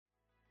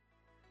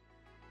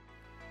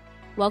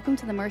Welcome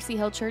to the Mercy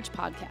Hill Church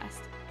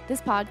podcast.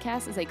 This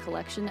podcast is a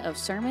collection of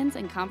sermons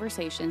and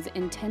conversations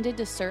intended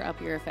to stir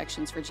up your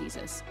affections for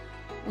Jesus.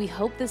 We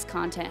hope this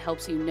content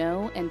helps you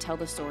know and tell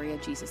the story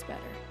of Jesus better.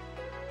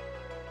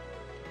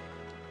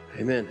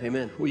 Amen,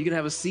 amen. Well, you can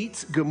have a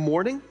seat. Good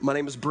morning. My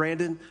name is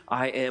Brandon.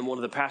 I am one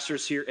of the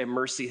pastors here at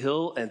Mercy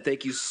Hill, and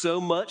thank you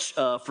so much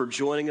for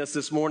joining us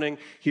this morning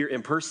here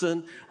in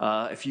person.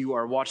 If you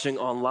are watching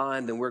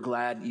online, then we're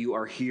glad you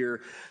are here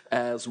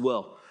as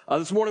well.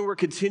 This morning, we're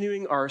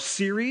continuing our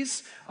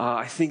series.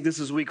 I think this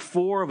is week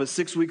 4 of a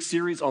 6-week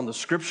series on the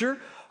Scripture.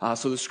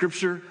 So the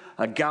Scripture,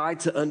 a guide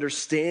to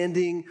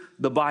understanding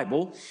the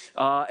Bible.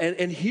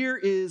 And here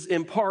is,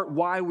 in part,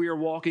 why we are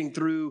walking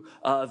through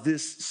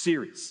this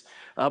series.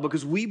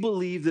 Because we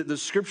believe that the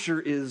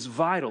Scripture is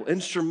vital,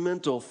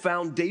 instrumental,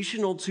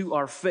 foundational to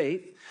our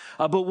faith.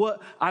 But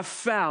what I've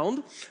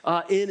found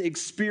in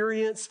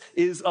experience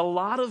is a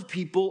lot of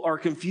people are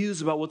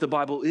confused about what the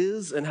Bible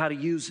is and how to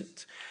use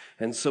it.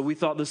 And so we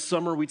thought this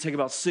summer we'd take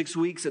about 6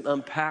 weeks and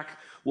unpack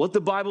what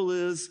the Bible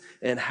is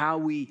and how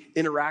we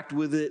interact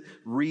with it,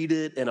 read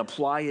it, and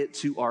apply it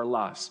to our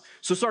lives.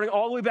 So starting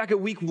all the way back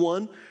at week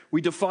 1,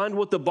 we defined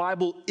what the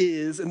Bible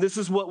is, and this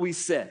is what we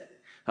said.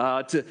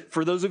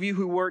 For those of you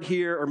who weren't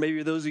here, or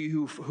maybe those of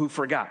you who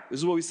forgot, this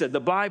is what we said. The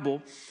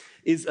Bible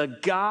is a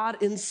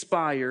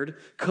God-inspired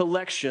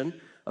collection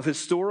of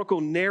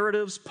historical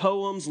narratives,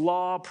 poems,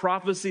 law,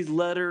 prophecies,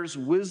 letters,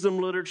 wisdom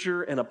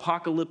literature, and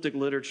apocalyptic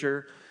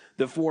literature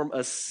that form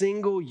a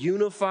single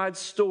unified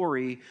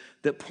story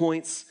that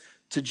points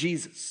to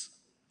Jesus.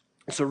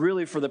 So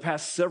really, for the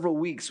past several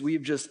weeks,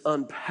 we've just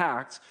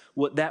unpacked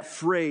what that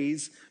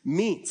phrase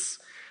means.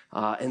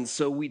 And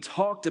so we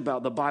talked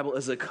about the Bible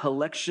as a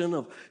collection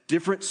of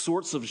different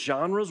sorts of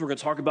genres. We're going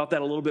to talk about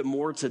that a little bit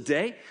more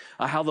today,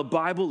 how the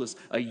Bible is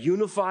a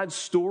unified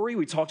story.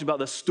 We talked about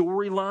the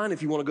storyline,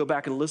 if you want to go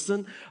back and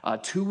listen.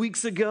 2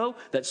 weeks ago,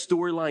 that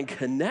storyline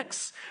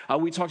connects.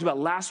 We talked about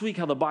last week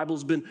how the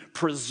Bible's been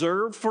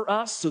preserved for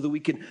us so that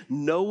we can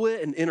know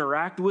it and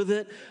interact with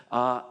it.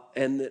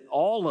 And that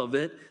all of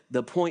it,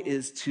 the point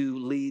is to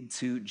lead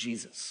to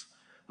Jesus.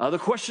 The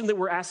question that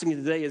we're asking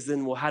today is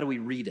then, well, how do we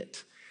read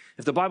it?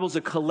 If the Bible is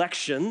a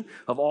collection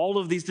of all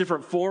of these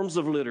different forms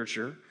of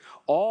literature,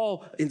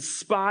 all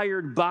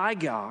inspired by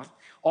God,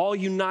 all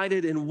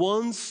united in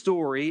one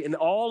story, and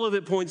all of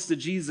it points to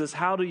Jesus,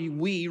 how do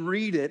we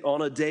read it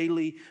on a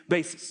daily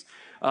basis?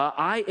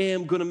 I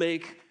am going to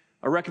make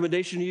a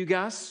recommendation to you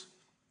guys.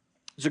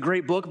 It's a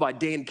great book by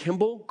Dan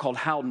Kimball called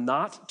How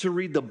Not to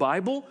Read the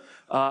Bible.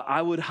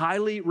 I would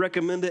highly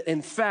recommend it.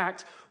 In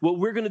fact, what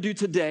we're going to do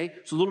today,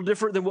 it's a little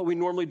different than what we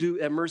normally do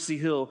at Mercy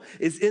Hill,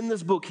 is in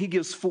this book, he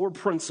gives 4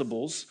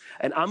 principles,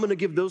 and I'm going to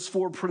give those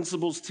 4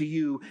 principles to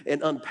you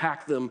and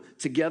unpack them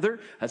together.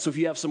 And so if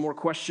you have some more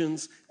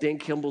questions, Dan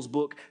Kimball's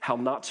book, How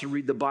Not to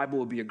Read the Bible,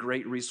 would be a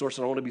great resource.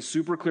 And I want to be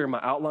super clear, my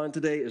outline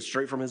today is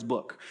straight from his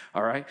book,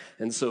 all right?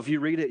 And so if you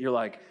read it, you're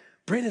like,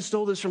 Brandon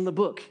stole this from the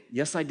book.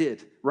 Yes, I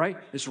did, right?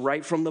 It's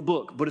right from the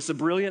book, but it's a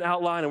brilliant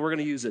outline, and we're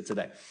going to use it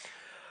today.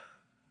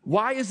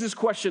 Why is this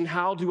question,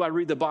 how do I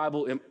read the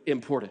Bible,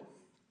 important?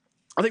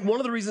 I think one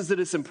of the reasons that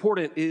it's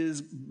important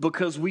is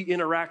because we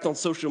interact on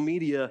social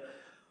media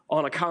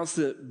on a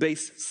constant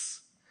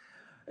basis.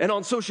 And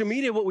on social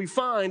media, what we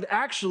find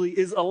actually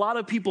is a lot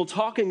of people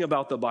talking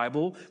about the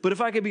Bible, but if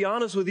I could be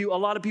honest with you, a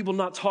lot of people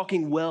not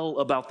talking well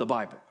about the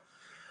Bible.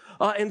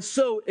 And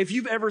so if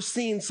you've ever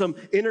seen some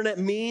internet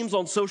memes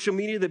on social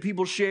media that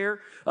people share,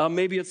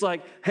 maybe it's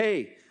like,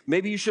 hey,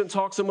 maybe you shouldn't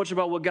talk so much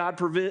about what God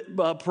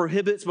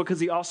prohibits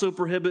because he also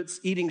prohibits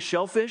eating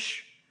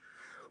shellfish.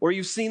 Or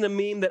you've seen a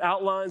meme that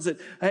outlines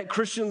that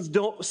Christians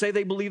don't say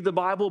they believe the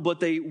Bible, but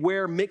they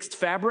wear mixed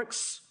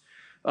fabrics.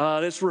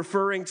 It's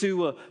referring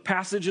to a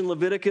passage in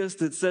Leviticus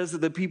that says that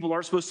the people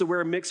aren't supposed to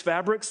wear mixed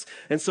fabrics.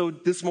 And so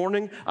this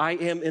morning, I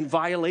am in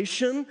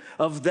violation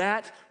of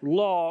that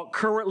law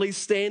currently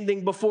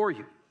standing before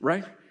you,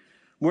 right?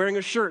 Wearing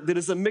a shirt that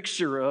is a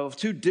mixture of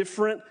 2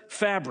 different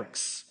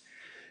fabrics.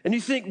 And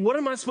you think, what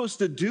am I supposed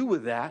to do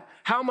with that?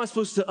 How am I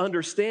supposed to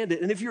understand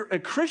it? And if you're a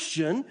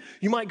Christian,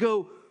 you might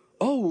go,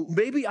 oh,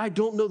 maybe I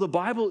don't know the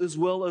Bible as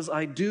well as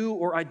I do,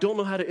 or I don't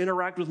know how to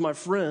interact with my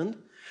friend.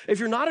 If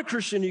you're not a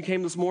Christian and you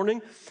came this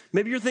morning,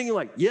 maybe you're thinking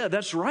like, yeah,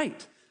 that's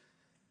right.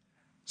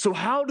 So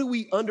how do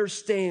we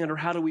understand or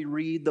how do we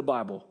read the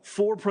Bible?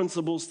 4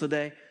 principles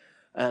today,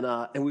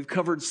 and we've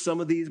covered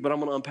some of these, but I'm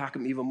going to unpack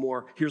them even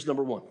more. Here's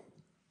number 1.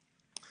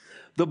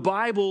 The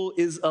Bible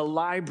is a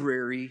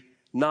library,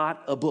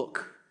 not a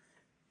book.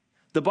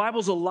 The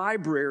Bible's a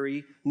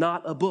library,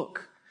 not a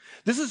book.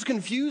 This is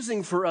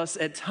confusing for us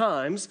at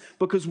times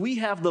because we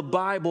have the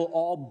Bible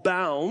all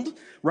bound,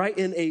 right,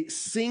 in a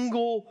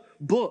single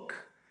book.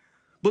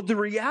 But the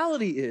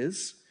reality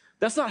is,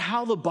 that's not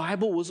how the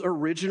Bible was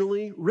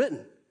originally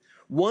written.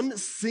 One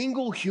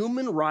single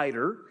human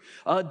writer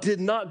did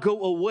not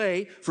go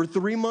away for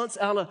 3 months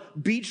on a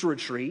beach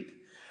retreat,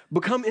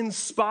 become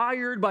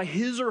inspired by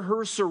his or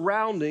her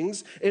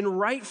surroundings, and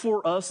write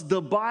for us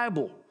the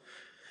Bible.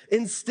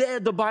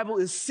 Instead, the Bible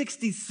is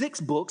 66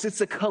 books.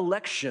 It's a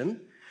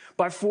collection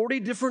by 40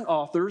 different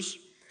authors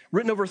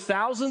written over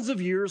thousands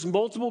of years,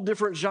 multiple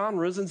different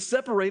genres, and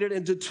separated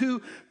into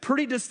two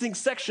pretty distinct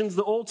sections,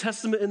 the Old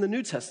Testament and the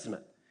New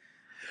Testament.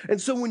 And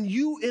so when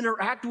you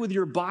interact with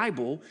your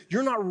Bible,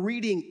 you're not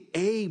reading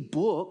a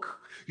book,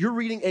 you're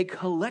reading a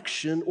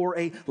collection or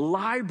a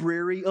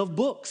library of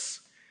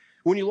books.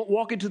 When you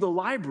walk into the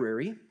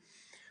library,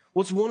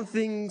 what's one of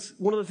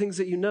the things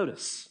that you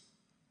notice,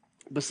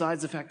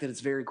 besides the fact that it's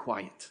very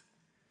quiet,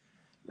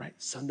 right?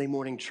 Sunday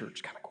morning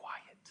church, kind of quiet.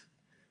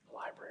 The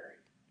library.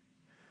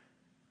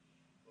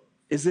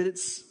 Is that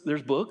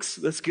there's books?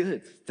 That's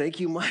good. Thank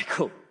you,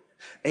 Michael.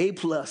 A+,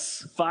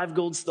 5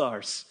 gold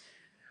stars.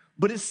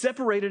 But it's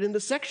separated into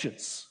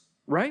sections,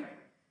 right?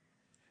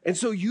 And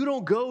so you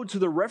don't go to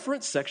the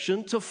reference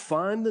section to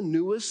find the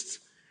newest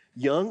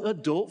young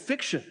adult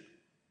fiction,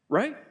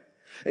 right?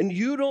 And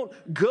you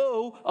don't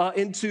go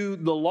into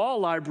the law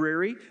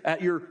library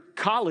at your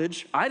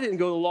college. I didn't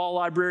go to the law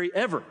library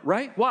ever,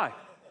 right? Why?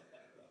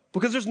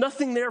 Because there's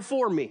nothing there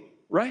for me,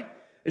 right?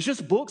 It's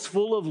just books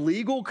full of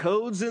legal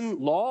codes and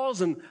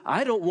laws, and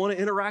I don't want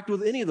to interact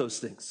with any of those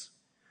things.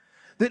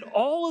 That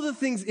all of the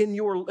things in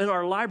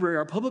our library,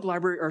 our public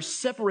library, are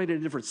separated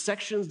into different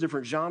sections,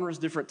 different genres,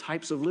 different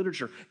types of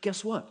literature.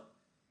 Guess what?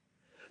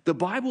 The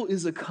Bible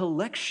is a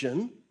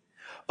collection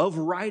of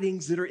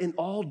writings that are in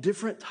all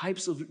different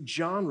types of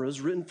genres,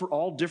 written for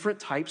all different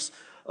types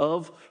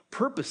of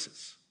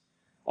purposes.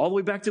 All the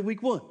way back to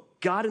week 1,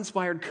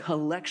 God-inspired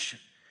collection.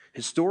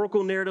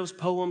 Historical narratives,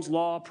 poems,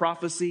 law,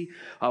 prophecy,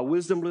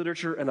 wisdom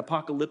literature, and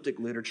apocalyptic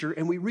literature.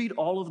 And we read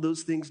all of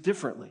those things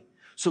differently.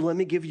 So let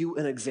me give you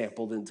an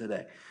example then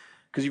today.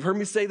 Because you've heard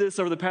me say this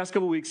over the past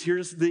couple of weeks.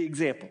 Here's the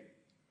example.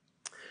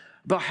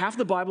 About half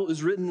the Bible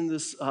is written in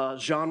this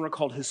genre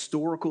called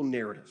historical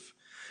narrative.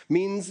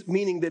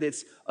 Meaning that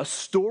it's a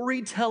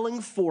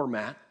storytelling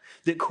format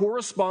that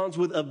corresponds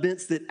with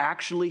events that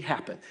actually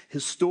happen.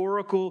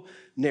 Historical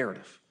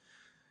narrative.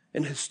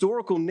 And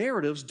historical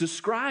narratives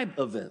describe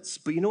events.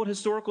 But you know what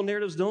historical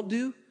narratives don't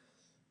do?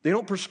 They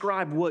don't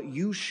prescribe what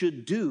you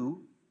should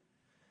do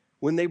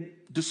when they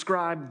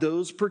describe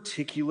those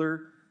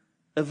particular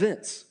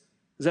events.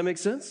 Does that make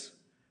sense?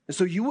 And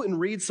so you wouldn't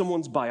read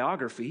someone's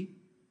biography.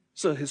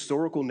 It's a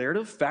historical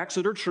narrative, facts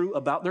that are true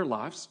about their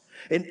lives.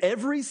 And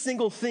every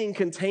single thing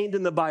contained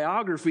in the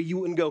biography, you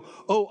wouldn't go,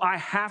 oh, I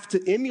have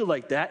to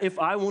emulate that if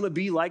I want to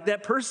be like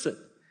that person.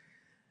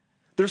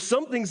 There's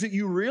some things that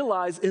you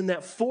realize in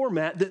that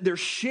format that they're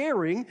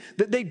sharing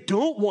that they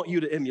don't want you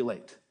to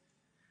emulate.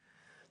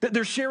 That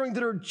they're sharing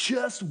that are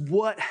just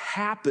what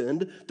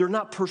happened. They're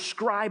not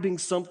prescribing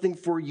something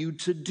for you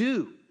to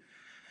do.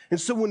 And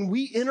so when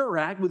we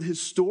interact with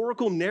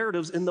historical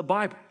narratives in the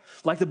Bible,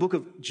 like the book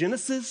of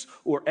Genesis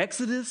or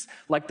Exodus,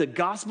 like the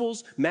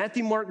Gospels,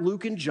 Matthew, Mark,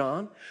 Luke, and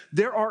John,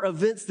 there are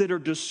events that are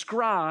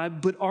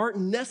described but aren't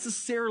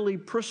necessarily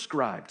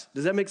prescribed.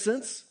 Does that make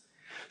sense?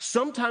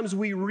 Sometimes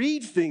we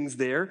read things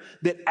there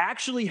that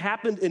actually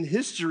happened in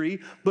history,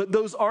 but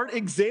those aren't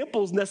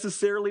examples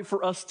necessarily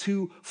for us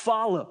to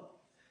follow.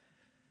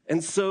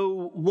 And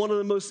so one of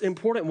the most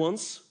important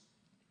ones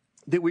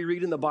that we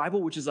read in the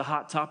Bible, which is a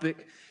hot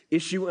topic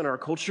issue in our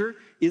culture,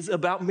 is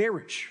about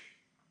marriage.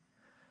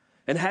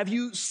 And have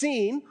you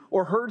seen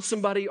or heard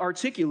somebody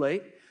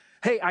articulate,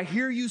 hey, I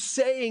hear you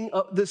saying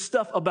this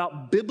stuff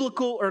about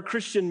biblical or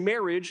Christian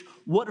marriage.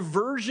 What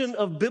version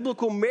of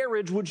biblical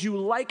marriage would you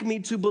like me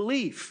to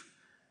believe?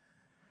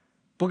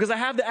 Because I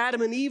have the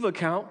Adam and Eve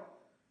account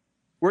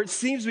where it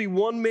seems to be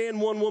one man,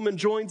 one woman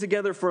joined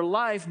together for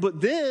life, but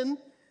then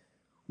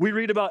we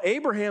read about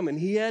Abraham, and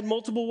he had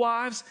multiple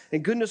wives.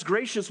 And goodness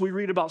gracious, we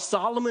read about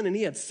Solomon, and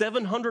he had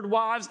 700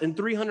 wives and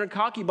 300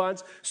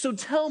 concubines. So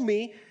tell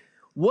me,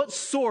 what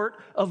sort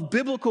of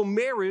biblical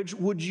marriage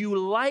would you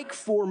like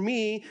for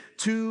me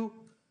to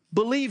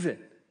believe in?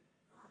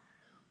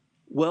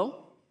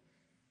 Well,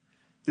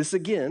 this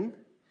again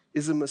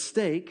is a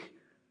mistake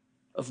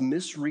of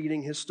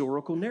misreading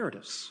historical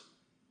narratives.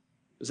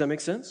 Does that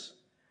make sense?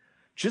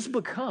 Just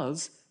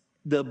because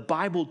the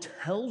Bible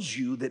tells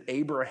you that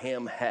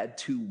Abraham had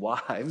 2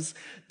 wives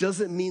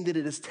doesn't mean that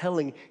it is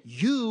telling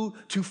you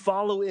to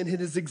follow in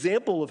his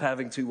example of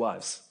having 2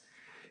 wives.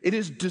 It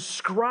is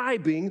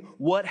describing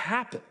what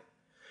happened.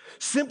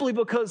 Simply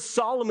because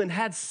Solomon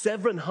had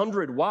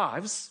 700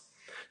 wives,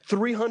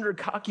 300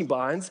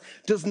 concubines,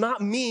 does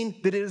not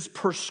mean that it is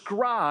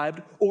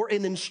prescribed or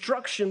an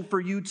instruction for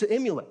you to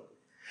emulate.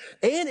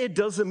 And it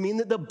doesn't mean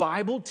that the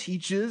Bible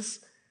teaches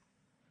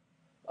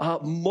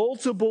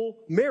multiple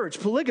marriage,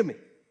 polygamy.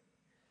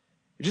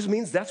 It just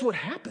means that's what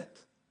happened.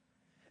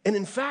 And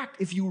in fact,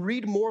 if you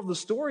read more of the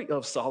story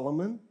of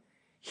Solomon,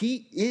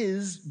 he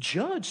is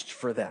judged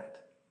for that.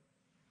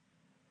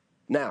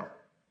 Now,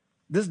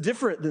 this is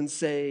different than,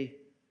 say,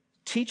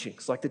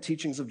 teachings, like the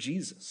teachings of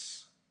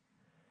Jesus.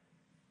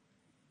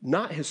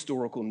 Not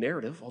historical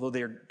narrative, although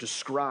they are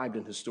described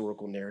in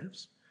historical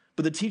narratives.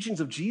 But the teachings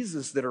of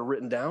Jesus that are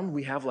written down,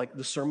 we have like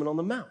the Sermon on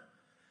the Mount.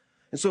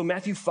 And so in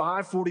Matthew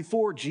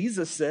 5:44,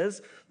 Jesus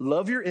says,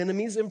 love your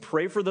enemies and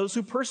pray for those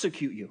who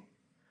persecute you.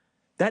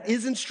 That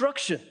is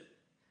instruction.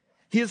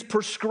 He is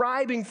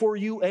prescribing for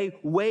you a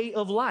way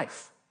of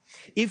life.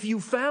 If you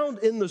found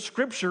in the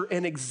scripture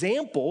an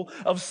example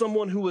of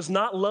someone who was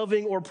not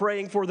loving or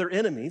praying for their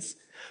enemies,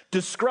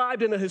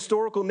 described in a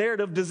historical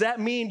narrative, does that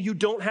mean you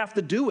don't have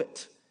to do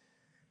it?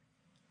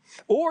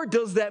 Or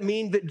does that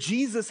mean that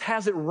Jesus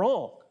has it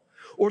wrong?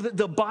 Or that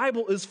the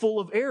Bible is full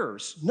of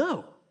errors?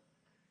 No.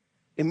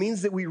 It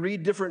means that we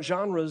read different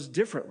genres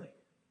differently.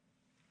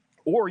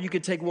 Or you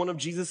could take one of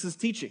Jesus'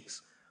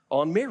 teachings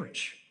on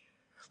marriage.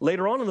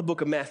 Later on in the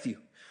book of Matthew,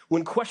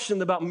 when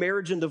questioned about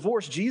marriage and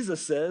divorce,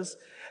 Jesus says,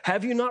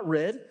 have you not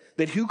read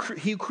that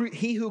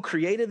he who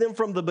created them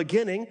from the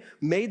beginning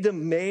made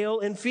them male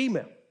and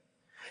female?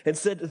 And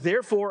said,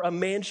 therefore a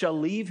man shall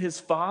leave his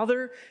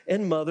father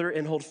and mother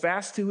and hold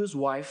fast to his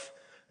wife,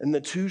 and the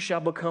two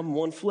shall become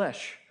one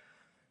flesh.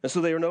 And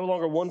so they are no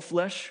longer one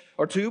flesh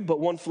or two, but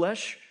one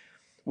flesh.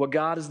 What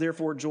God has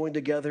therefore joined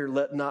together,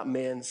 let not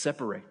man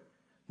separate.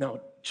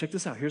 Now, check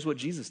this out. Here's what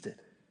Jesus did.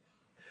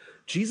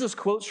 Jesus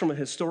quotes from a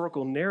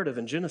historical narrative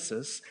in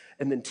Genesis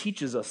and then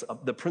teaches us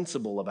the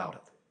principle about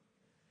it.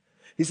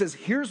 He says,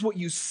 here's what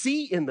you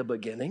see in the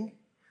beginning,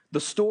 the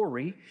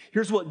story.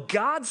 Here's what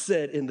God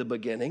said in the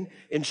beginning,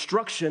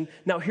 instruction.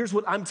 Now, here's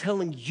what I'm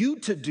telling you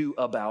to do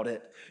about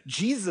it,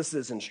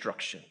 Jesus'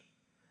 instruction.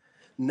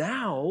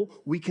 Now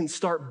we can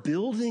start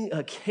building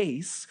a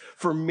case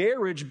for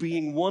marriage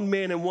being one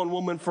man and one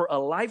woman for a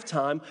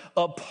lifetime,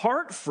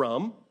 apart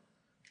from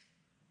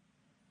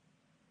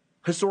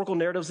historical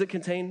narratives that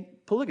contain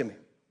polygamy.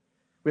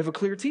 We have a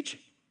clear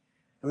teaching.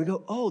 And we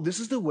go, oh, this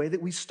is the way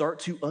that we start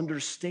to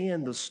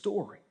understand the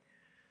story.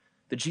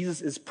 That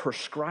Jesus is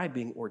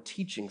prescribing or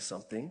teaching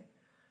something,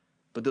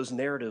 but those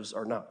narratives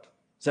are not.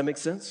 Does that make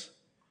sense?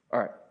 All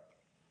right.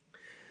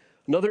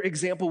 Another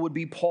example would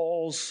be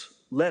Paul's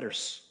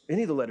letters,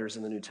 any of the letters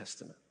in the New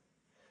Testament.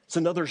 It's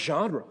another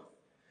genre.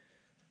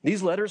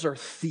 These letters are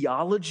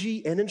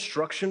theology and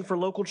instruction for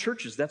local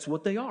churches. That's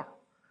what they are.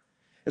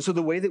 And so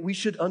the way that we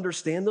should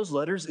understand those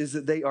letters is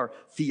that they are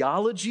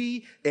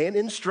theology and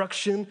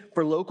instruction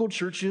for local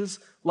churches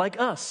like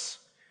us.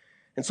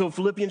 And so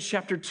Philippians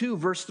chapter 2,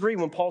 verse 3,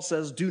 when Paul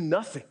says, do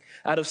nothing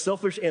out of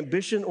selfish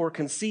ambition or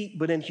conceit,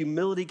 but in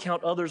humility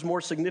count others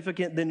more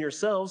significant than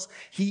yourselves,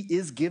 he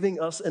is giving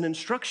us an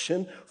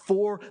instruction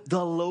for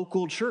the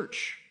local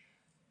church.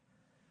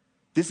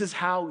 This is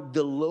how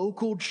the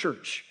local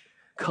church,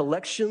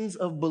 collections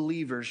of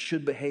believers,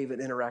 should behave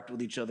and interact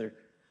with each other,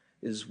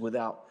 is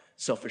without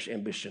selfish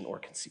ambition or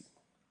conceit.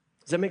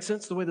 Does that make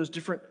sense, the way those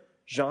different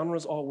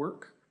genres all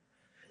work?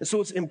 And so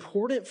it's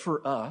important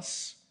for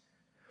us,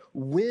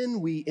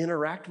 when we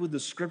interact with the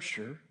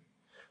scripture,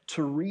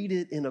 to read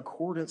it in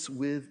accordance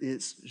with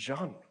its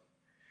genre.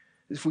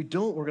 If we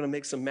don't, we're going to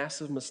make some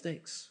massive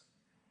mistakes.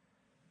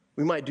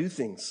 We might do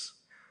things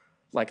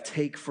like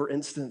take, for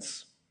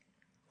instance,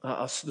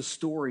 the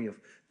story of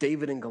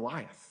David and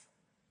Goliath,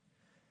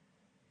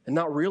 and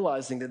not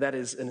realizing that that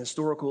is an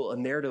historical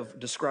narrative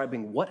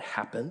describing what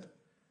happened,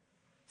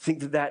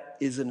 think that that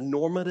is a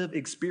normative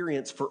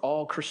experience for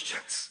all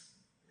Christians,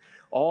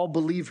 all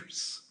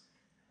believers.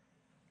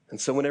 And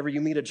so whenever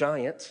you meet a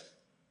giant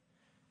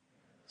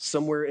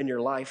somewhere in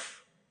your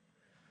life,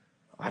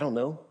 I don't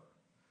know,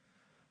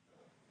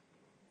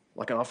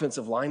 like an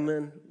offensive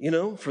lineman,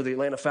 for the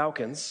Atlanta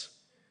Falcons,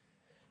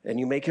 and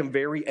you make him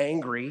very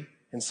angry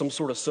in some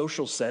sort of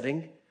social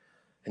setting,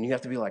 and you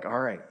have to be like, all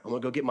right, I'm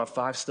going to go get my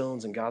 5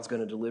 stones and God's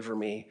going to deliver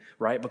me,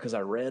 right? Because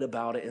I read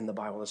about it in the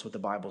Bible. That's what the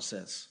Bible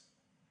says.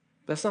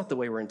 That's not the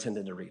way we're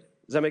intended to read it.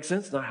 Does that make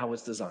sense? Not how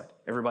it's designed.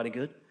 Everybody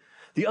good?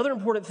 The other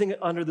important thing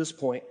under this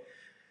point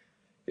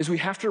is we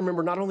have to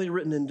remember not only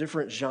written in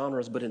different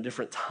genres, but in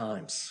different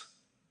times.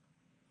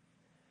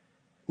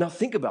 Now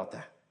think about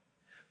that.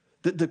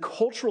 The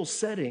cultural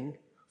setting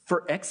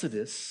for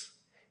Exodus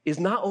is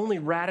not only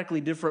radically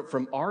different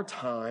from our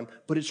time,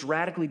 but it's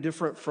radically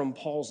different from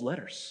Paul's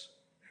letters.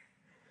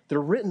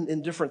 They're written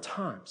in different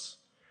times.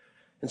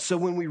 And so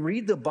when we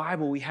read the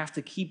Bible, we have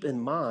to keep in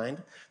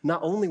mind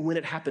not only when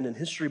it happened in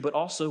history, but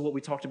also what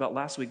we talked about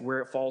last week, where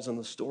it falls in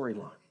the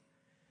storyline.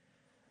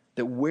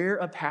 That where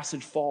a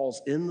passage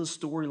falls in the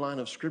storyline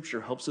of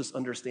Scripture helps us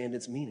understand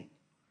its meaning.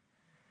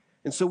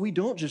 And so we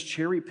don't just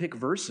cherry pick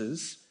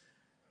verses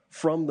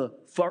from the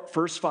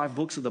first 5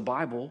 books of the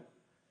Bible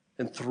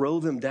and throw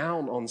them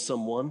down on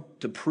someone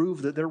to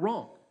prove that they're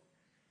wrong.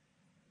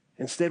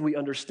 Instead, we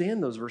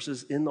understand those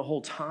verses in the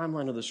whole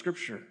timeline of the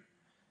Scripture,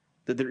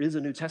 that there is a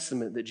New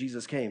Testament, that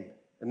Jesus came.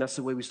 And that's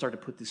the way we start to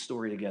put this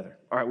story together.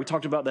 All right, we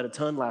talked about that a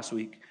ton last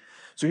week.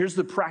 So here's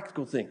the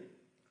practical thing.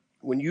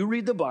 When you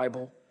read the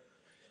Bible,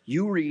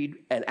 you read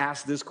and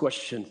ask this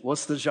question: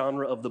 what's the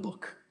genre of the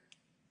book?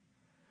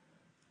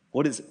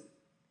 What is it?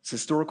 Is it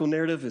historical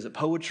narrative? Is it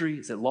poetry?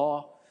 Is it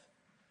law?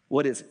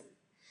 What is it?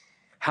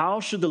 How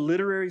should the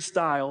literary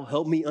style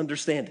help me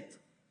understand it?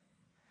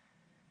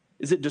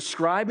 Is it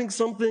describing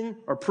something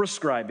or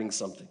prescribing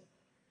something?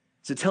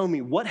 Is it telling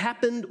me what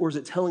happened, or is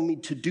it telling me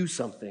to do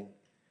something?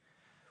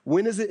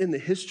 When is it in the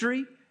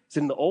history? Is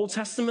it in the Old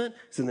Testament?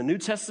 Is it in the New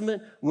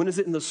Testament? When is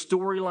it in the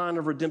storyline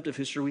of redemptive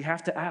history? We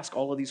have to ask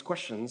all of these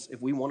questions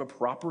if we want to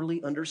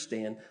properly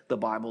understand the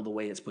Bible the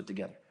way it's put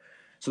together.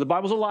 So the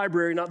Bible's a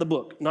library, not a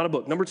book.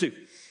 Number 2,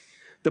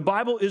 the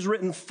Bible is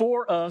written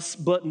for us,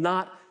 but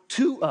not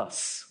to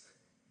us.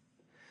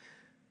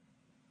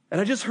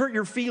 And I just hurt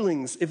your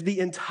feelings if the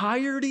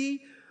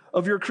entirety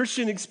of your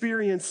Christian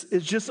experience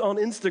is just on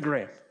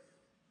Instagram,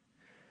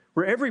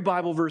 where every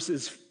Bible verse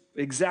is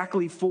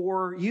exactly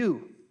for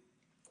you.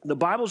 The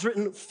Bible's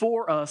written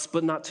for us,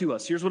 but not to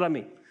us. Here's what I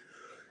mean.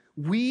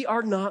 We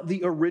are not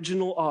the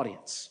original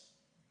audience.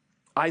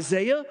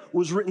 Isaiah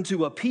was written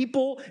to a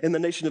people in the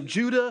nation of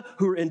Judah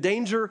who are in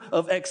danger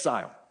of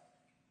exile.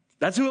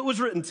 That's who it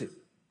was written to.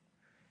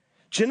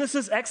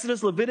 Genesis,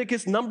 Exodus,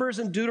 Leviticus, Numbers,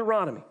 and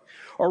Deuteronomy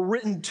are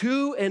written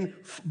to and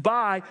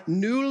by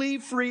newly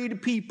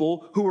freed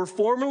people who were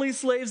formerly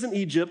slaves in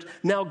Egypt,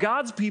 now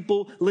God's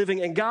people living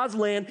in God's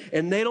land,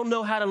 and they don't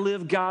know how to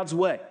live God's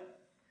way.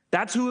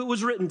 That's who it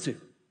was written to.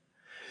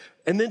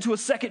 And then to a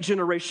second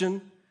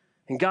generation,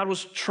 and God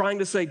was trying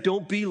to say,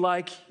 don't be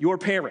like your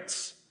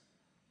parents.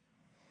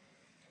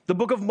 The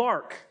book of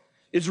Mark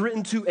is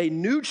written to a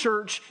new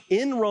church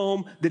in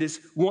Rome that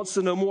wants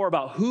to know more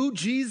about who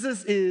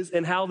Jesus is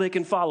and how they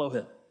can follow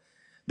him.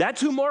 That's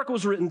who Mark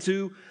was written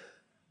to.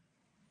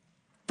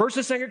 1st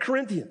and 2nd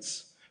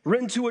Corinthians,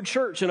 written to a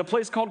church in a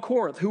place called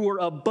Corinth, who were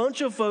a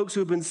bunch of folks who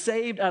had been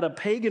saved out of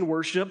pagan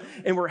worship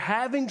and were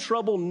having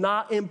trouble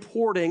not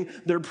importing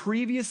their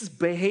previous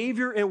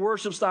behavior and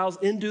worship styles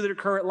into their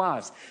current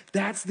lives.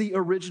 That's the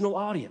original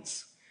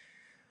audience.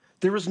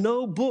 There is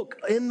no book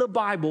in the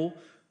Bible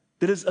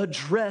that is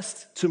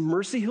addressed to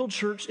Mercy Hill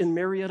Church in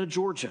Marietta,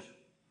 Georgia.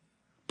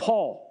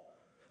 Paul,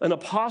 an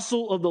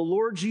apostle of the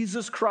Lord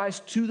Jesus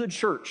Christ to the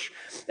church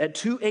at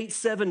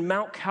 287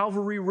 Mount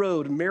Calvary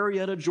Road,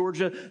 Marietta,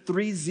 Georgia,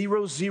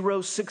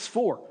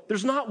 30064.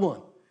 There's not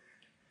one.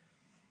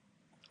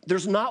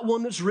 There's not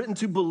one that's written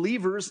to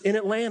believers in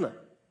Atlanta,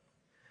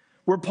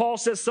 where Paul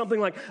says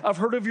something like, I've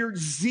heard of your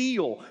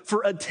zeal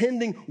for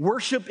attending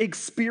worship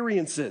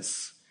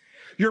experiences,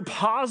 your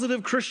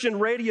positive Christian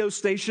radio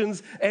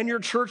stations, and your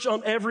church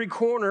on every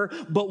corner,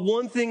 but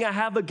one thing I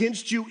have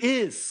against you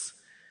is.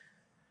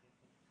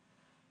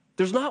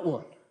 There's not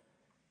one.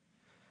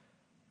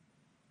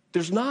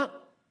 There's not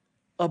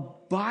a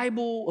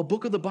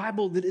book of the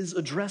Bible that is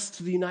addressed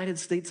to the United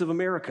States of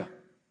America.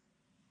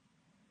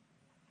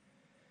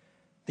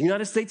 The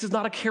United States is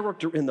not a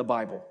character in the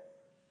Bible.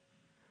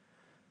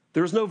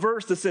 There's no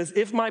verse that says,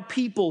 if my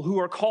people who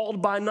are called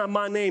by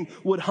my name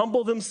would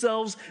humble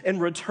themselves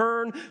and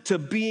return to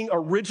being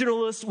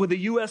originalists with the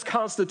U.S.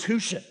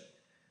 Constitution.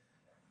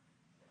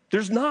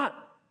 There's not.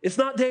 It's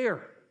not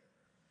there.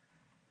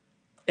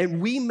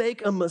 And we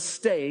make a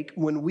mistake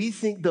when we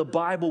think the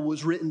Bible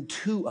was written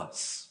to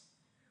us.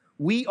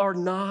 We are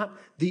not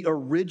the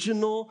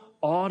original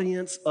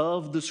audience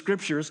of the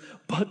scriptures,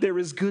 but there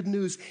is good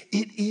news.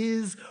 It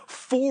is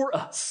for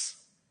us.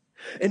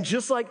 And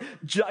just like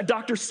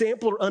Dr.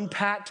 Sampler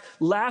unpacked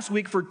last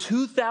week, for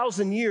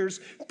 2,000 years,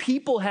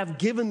 people have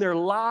given their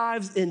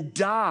lives and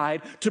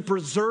died to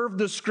preserve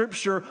the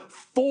scripture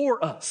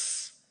for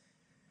us.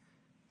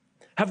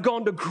 Have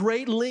gone to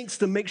great lengths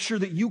to make sure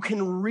that you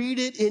can read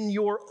it in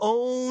your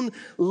own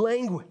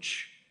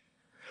language.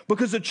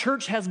 Because the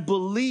church has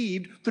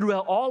believed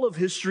throughout all of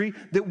history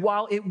that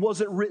while it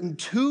wasn't written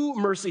to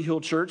Mercy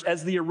Hill Church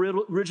as the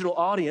original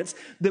audience,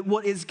 that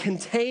what is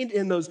contained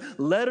in those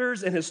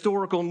letters and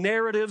historical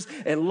narratives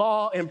and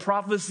law and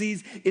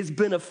prophecies is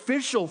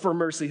beneficial for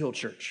Mercy Hill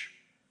Church.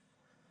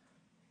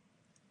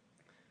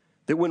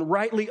 That when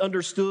rightly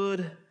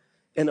understood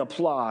and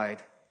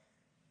applied,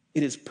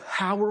 it is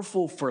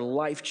powerful for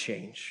life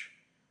change.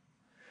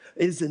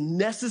 It is a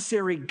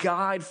necessary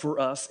guide for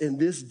us in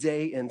this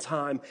day and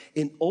time.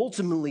 And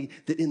ultimately,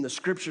 that in the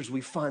scriptures, we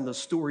find the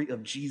story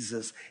of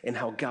Jesus and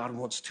how God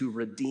wants to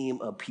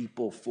redeem a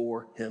people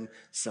for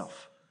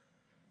himself.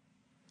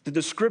 That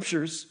the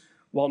scriptures,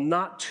 while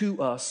not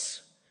to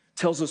us,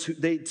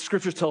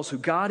 scriptures tell us who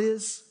God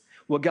is,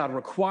 what God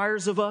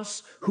requires of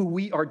us, who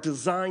we are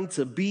designed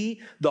to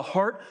be. The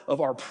heart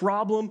of our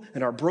problem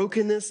and our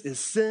brokenness is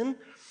sin.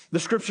 The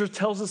scripture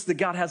tells us that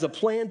God has a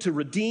plan to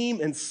redeem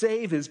and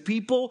save his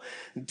people.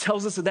 It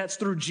tells us that that's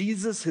through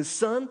Jesus, his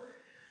son.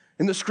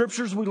 In the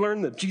scriptures, we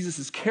learn that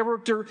Jesus'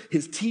 character,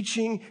 his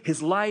teaching,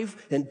 his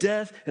life and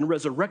death and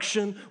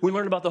resurrection. We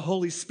learn about the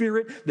Holy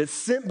Spirit that's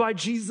sent by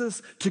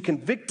Jesus to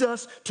convict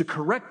us, to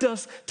correct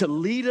us, to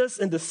lead us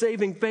into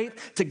saving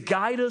faith, to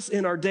guide us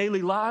in our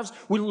daily lives.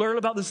 We learn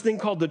about this thing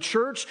called the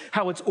church,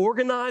 how it's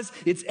organized,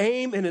 its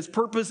aim and its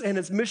purpose and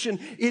its mission.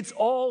 It's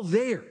all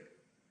there.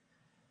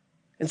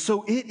 And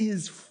so it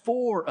is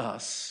for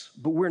us,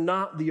 but we're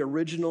not the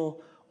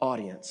original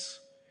audience.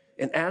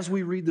 And as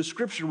we read the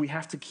scripture, we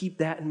have to keep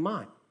that in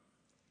mind,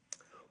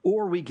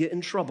 or we get in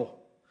trouble.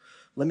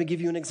 Let me give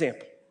you an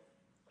example.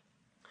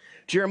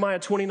 Jeremiah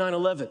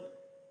 29:11.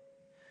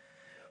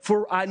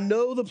 For I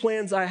know the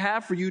plans I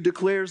have for you,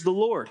 declares the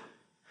Lord.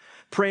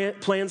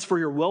 Plans for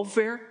your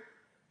welfare.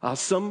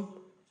 Some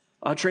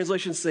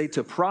translations say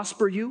to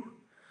prosper you.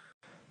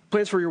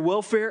 Plans for your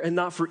welfare and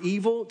not for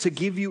evil, to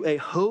give you a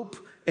hope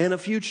and a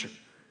future.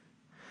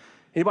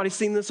 Anybody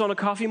seen this on a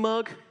coffee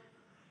mug?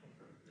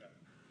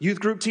 Youth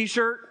group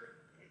t-shirt,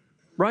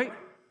 right?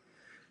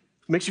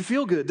 Makes you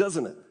feel good,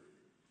 doesn't it?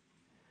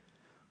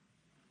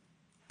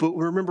 But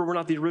remember, we're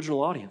not the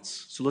original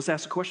audience. So let's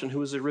ask the question,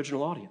 who is the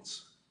original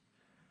audience?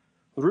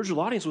 The original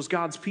audience was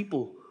God's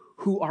people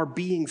who are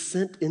being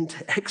sent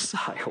into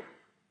exile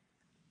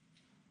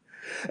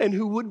and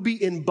who would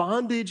be in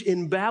bondage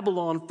in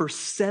Babylon for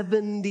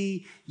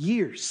 70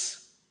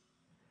 years.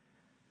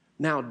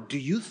 Now, do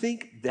you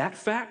think that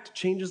fact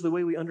changes the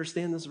way we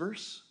understand this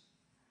verse?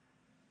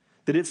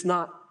 That it's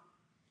not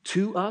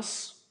to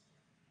us?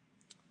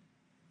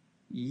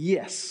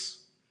 Yes.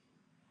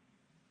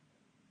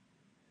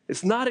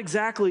 It's not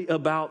exactly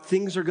about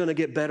things are going to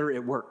get better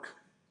at work,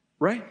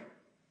 right?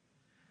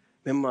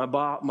 And my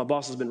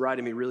boss has been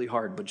writing me really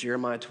hard, but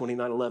Jeremiah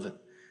 29:11,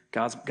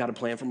 God's got a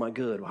plan for my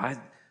good.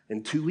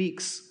 In 2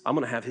 weeks, I'm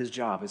going to have his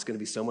job. It's going to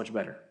be so much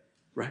better,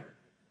 right?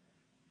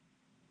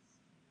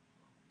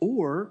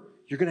 Or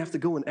you're going to have to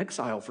go in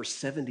exile for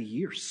 70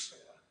 years.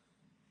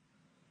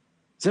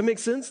 Does that make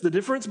sense? The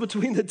difference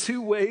between the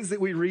two ways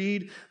that we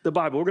read the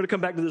Bible. We're going to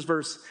come back to this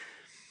verse.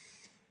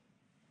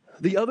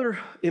 The other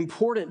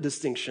important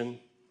distinction,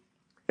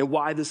 and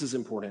why this is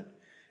important,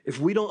 if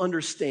we don't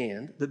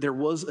understand that there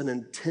was an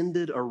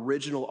intended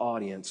original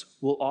audience,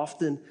 we'll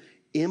often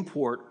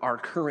import our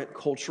current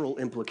cultural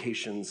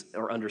implications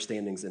or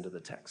understandings into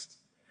the text.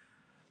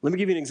 Let me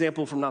give you an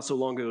example from not so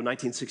long ago,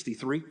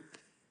 1963.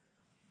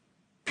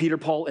 Peter,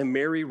 Paul, and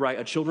Mary write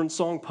a children's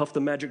song, Puff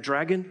the Magic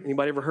Dragon.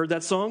 Anybody ever heard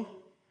that song?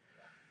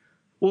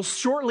 Well,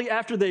 shortly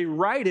after they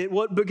write it,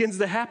 what begins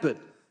to happen?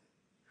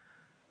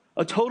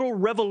 A total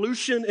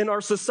revolution in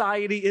our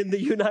society in the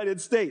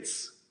United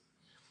States.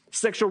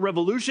 Sexual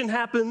revolution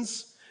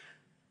happens.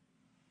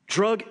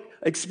 Drug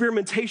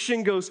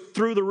experimentation goes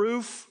through the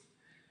roof.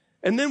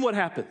 And then what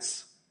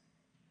happens?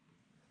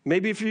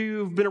 Maybe if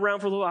you've been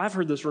around for a little, I've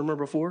heard this rumor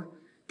before.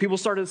 People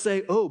started to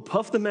say, oh,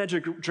 Puff the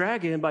Magic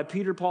Dragon by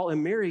Peter, Paul,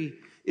 and Mary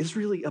is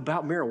really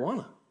about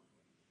marijuana.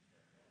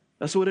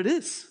 That's what it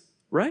is,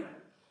 right?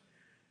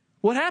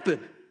 What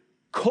happened?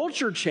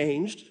 Culture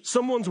changed,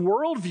 someone's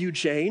worldview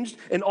changed,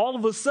 and all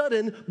of a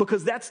sudden,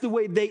 because that's the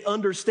way they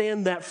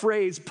understand that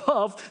phrase,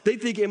 puff, they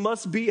think it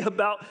must be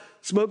about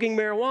smoking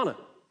marijuana.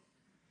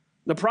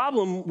 The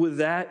problem with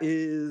that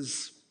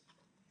is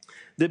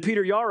that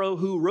Peter Yarrow,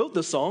 who wrote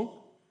the song,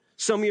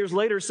 some years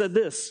later said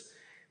this,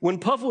 when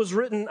Puff was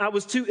written, I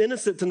was too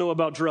innocent to know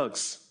about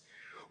drugs.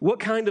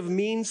 What kind of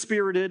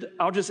mean-spirited,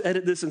 I'll just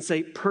edit this and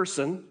say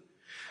person,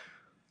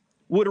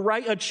 would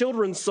write a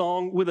children's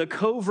song with a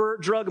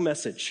covert drug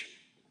message?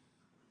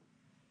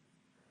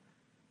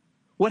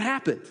 What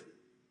happened?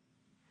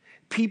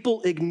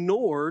 People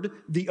ignored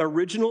the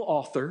original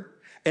author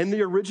and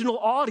the original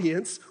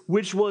audience,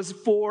 which was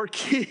for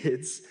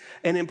kids,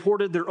 and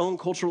imported their own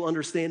cultural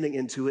understanding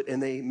into it,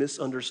 and they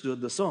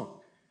misunderstood the song.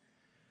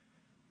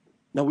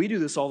 Now, we do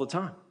this all the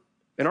time.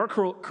 In our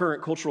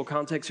current cultural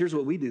context, here's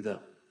what we do,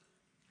 though.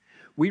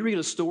 We read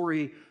a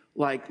story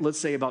like, let's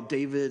say, about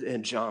David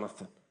and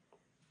Jonathan.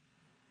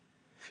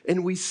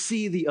 And we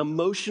see the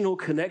emotional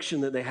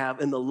connection that they have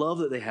and the love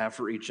that they have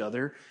for each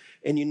other.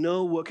 And you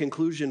know what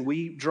conclusion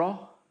we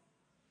draw?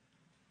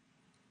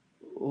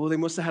 Well, they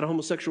must have had a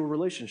homosexual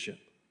relationship.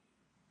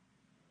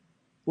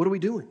 What are we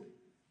doing?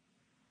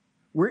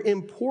 We're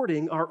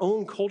importing our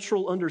own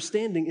cultural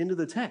understanding into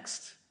the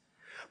text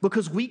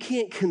because we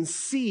can't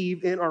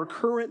conceive in our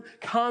current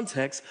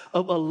context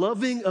of a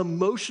loving,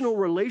 emotional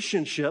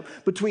relationship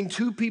between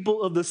two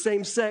people of the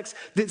same sex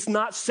that's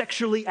not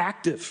sexually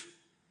active.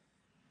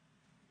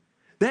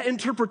 That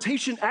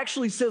interpretation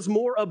actually says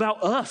more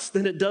about us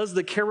than it does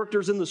the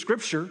characters in the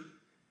scripture.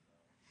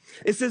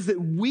 It says that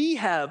we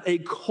have a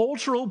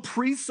cultural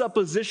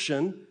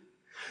presupposition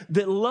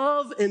that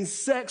love and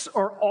sex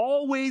are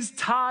always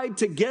tied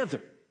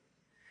together,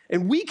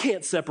 and we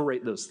can't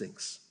separate those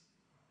things.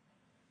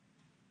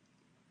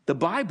 The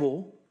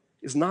Bible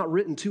is not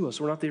written to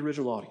us. We're not the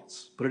original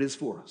audience, but it is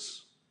for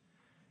us.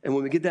 And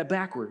when we get that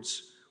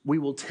backwards, we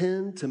will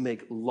tend to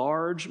make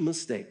large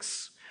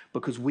mistakes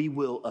because we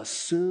will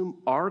assume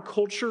our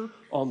culture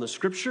on the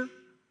scripture,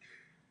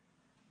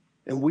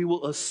 and we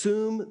will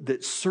assume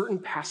that certain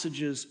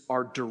passages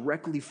are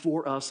directly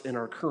for us in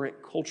our current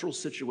cultural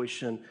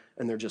situation,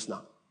 and they're just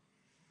not.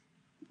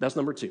 That's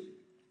number 2.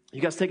 You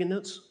guys taking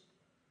notes?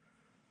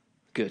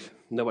 Good.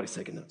 Nobody's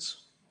taking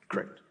notes.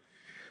 Great.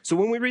 So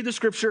when we read the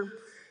scripture,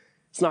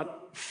 it's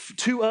not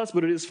to us,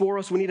 but it is for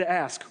us. We need to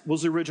ask, what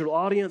was the original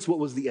audience? What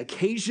was the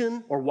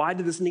occasion? Or why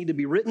did this need to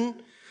be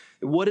written?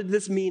 What did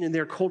this mean in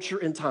their culture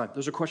and time?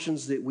 Those are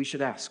questions that we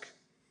should ask.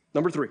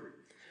 Number 3,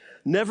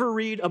 never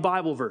read a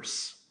Bible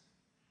verse.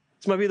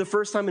 This might be the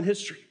first time in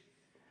history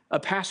a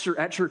pastor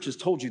at church has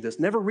told you this.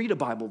 Never read a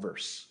Bible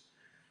verse.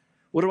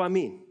 What do I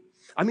mean?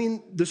 I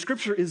mean, the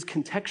scripture is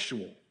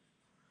contextual.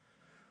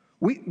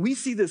 We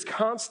see this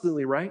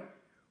constantly, right?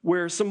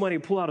 Where somebody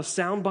will pull out a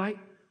soundbite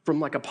from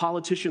like a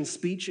politician's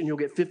speech and you'll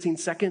get 15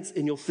 seconds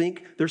and you'll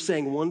think they're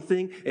saying one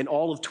thing and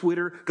all of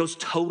Twitter goes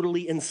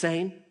totally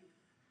insane.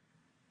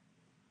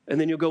 And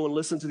then you'll go and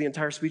listen to the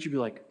entire speech and be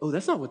like, oh,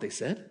 that's not what they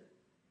said.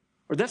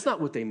 Or that's not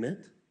what they meant.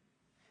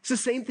 It's the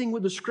same thing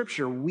with the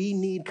scripture. We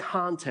need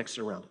context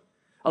around it.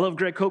 I love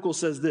Greg Koukl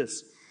says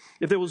this: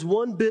 if there was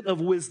one bit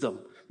of wisdom,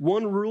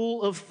 one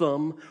rule of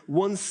thumb,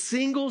 one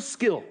single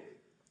skill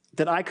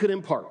that I could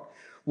impart,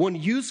 one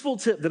useful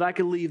tip that I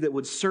could leave that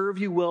would serve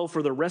you well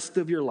for the rest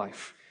of your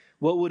life,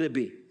 what would it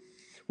be?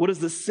 What is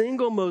the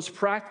single most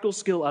practical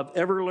skill I've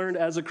ever learned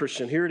as a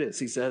Christian? Here it is.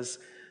 He says,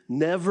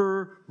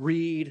 never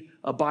read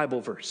a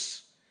Bible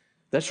verse.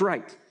 That's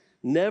right.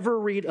 Never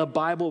read a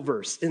Bible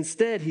verse.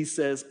 Instead, he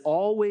says,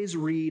 always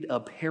read a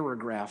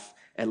paragraph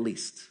at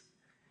least.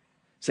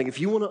 Saying if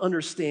you want to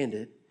understand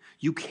it,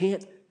 you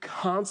can't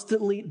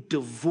constantly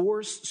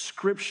divorce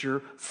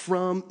Scripture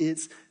from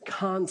its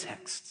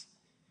context.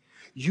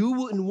 You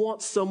wouldn't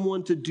want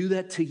someone to do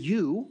that to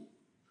you,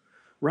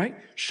 right?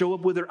 Show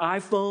up with their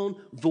iPhone,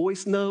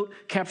 voice note,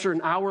 capture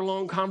an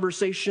hour-long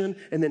conversation,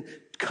 and then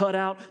cut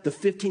out the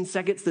 15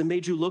 seconds that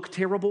made you look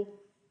terrible.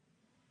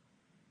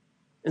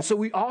 And so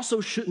we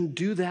also shouldn't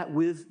do that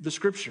with the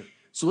Scripture.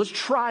 So let's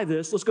try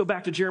this. Let's go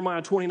back to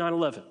Jeremiah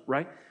 29:11,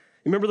 right?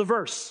 Remember the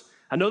verse.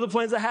 I know the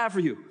plans I have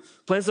for you,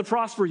 plans to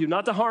prosper you,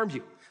 not to harm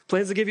you,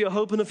 plans to give you a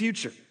hope in the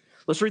future.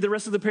 Let's read the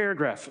rest of the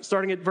paragraph,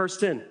 starting at verse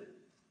 10.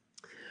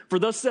 For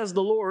thus says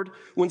the Lord,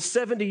 when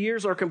 70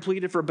 years are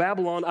completed for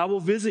Babylon, I will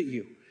visit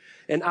you,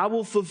 and I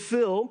will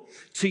fulfill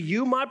to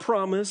you my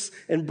promise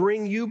and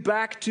bring you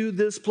back to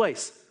this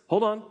place.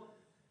 Hold on.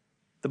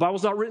 The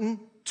Bible's not written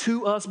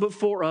to us, but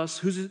for us.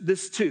 Who's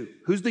this to?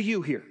 Who's the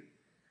you here?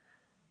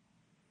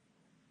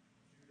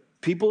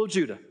 People of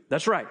Judah.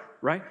 That's right,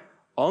 right?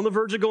 On the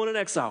verge of going in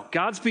exile.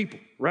 God's people,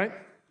 right?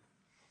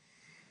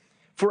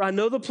 For I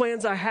know the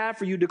plans I have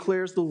for you,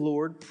 declares the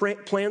Lord,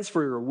 plans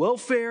for your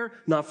welfare,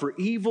 not for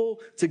evil,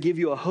 to give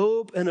you a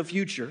hope and a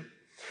future.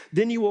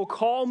 Then you will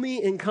call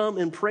me and come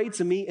and pray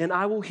to me, and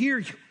I will hear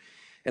you.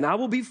 And I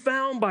will be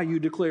found by you,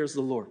 declares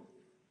the Lord.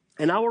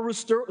 And I will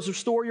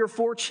restore your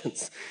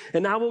fortunes,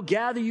 and I will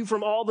gather you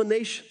from all the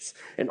nations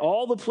and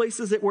all the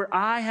places that where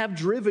I have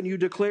driven you,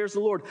 declares the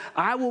Lord.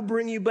 I will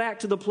bring you back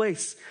to the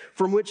place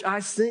from which I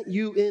sent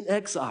you in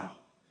exile.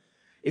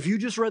 If you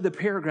just read the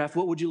paragraph,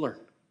 what would you learn?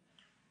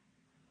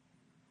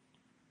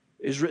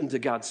 It is written to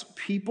God's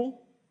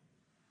people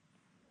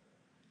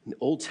in the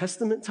Old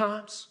Testament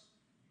times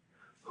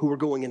who were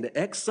going into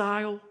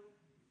exile.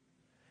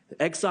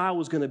 The exile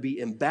was going to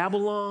be in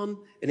Babylon,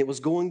 and it was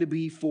going to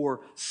be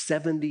for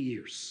 70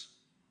 years.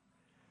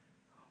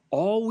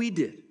 All we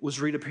did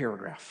was read a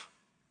paragraph.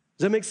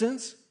 Does that make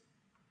sense?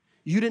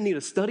 You didn't need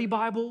a study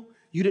Bible.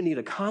 You didn't need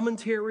a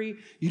commentary.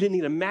 You didn't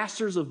need a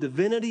master's of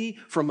divinity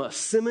from a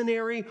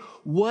seminary.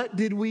 What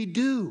did we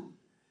do?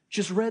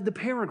 Just read the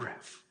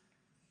paragraph.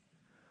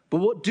 But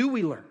what do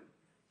we learn?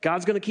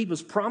 God's going to keep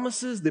his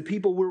promises. The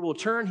people will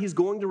return. He's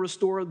going to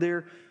restore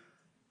their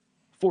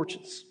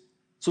fortunes.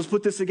 So let's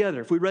put this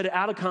together. If we read it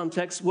out of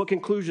context, what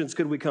conclusions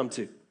could we come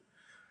to?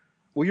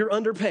 Well, you're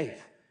underpaid,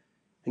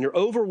 and you're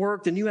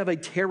overworked, and you have a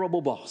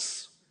terrible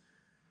boss.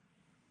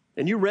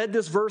 And you read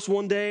this verse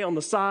one day on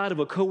the side of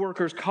a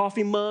coworker's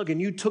coffee mug, and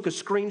you took a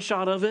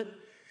screenshot of it,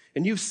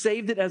 and you've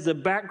saved it as the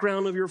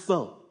background of your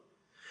phone.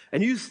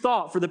 And you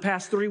thought for the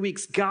past 3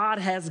 weeks, God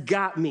has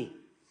got me.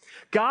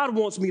 God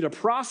wants me to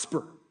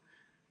prosper.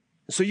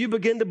 So you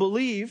begin to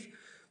believe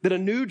that a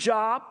new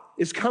job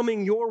is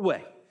coming your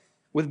way,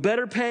 with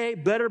better pay,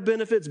 better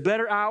benefits,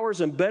 better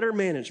hours, and better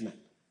management.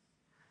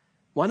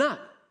 Why not?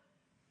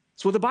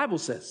 That's what the Bible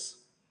says,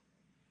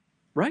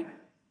 right?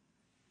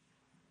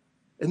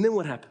 And then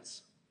what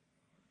happens?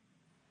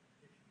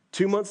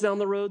 2 months down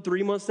the road,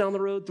 3 months down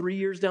the road, 3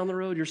 years down the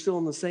road, you're still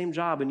in the same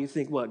job, and you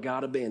think, what?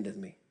 God abandoned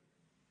me.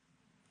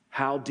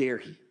 How dare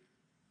he?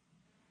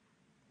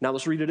 Now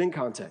let's read it in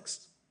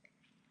context.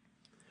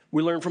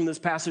 We learn from this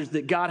passage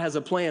that God has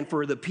a plan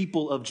for the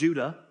people of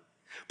Judah,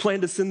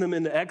 plan to send them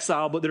into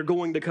exile, but they're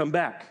going to come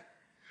back.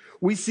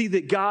 We see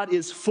that God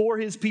is for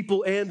his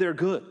people and their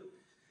good.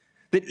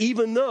 That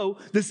even though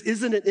this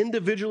isn't an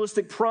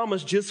individualistic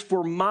promise just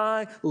for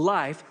my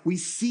life, we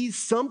see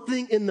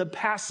something in the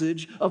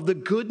passage of the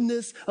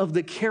goodness of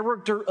the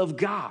character of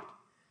God.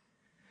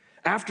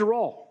 After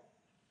all,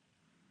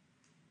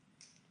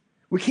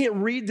 we can't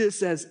read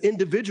this as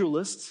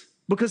individualists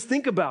because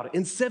think about it.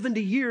 In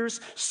 70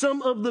 years,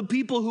 some of the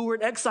people who were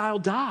in exile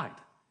died.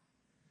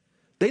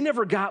 They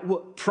never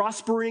got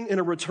prospering in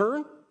a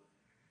return.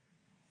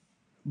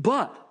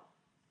 But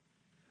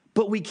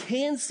we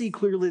can see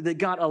clearly that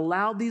God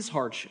allowed these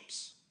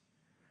hardships.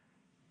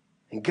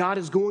 And God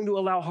is going to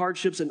allow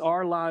hardships in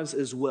our lives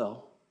as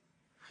well.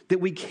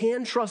 That we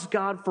can trust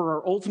God for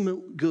our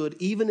ultimate good,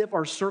 even if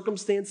our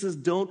circumstances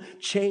don't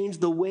change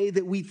the way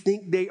that we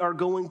think they are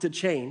going to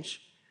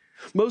change.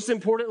 Most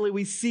importantly,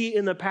 we see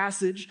in the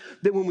passage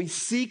that when we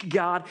seek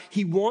God,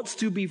 he wants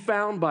to be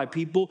found by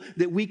people,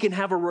 that we can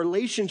have a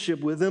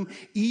relationship with him,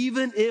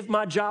 even if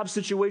my job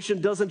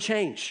situation doesn't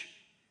change.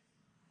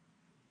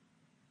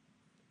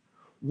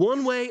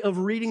 One way of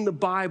reading the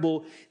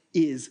Bible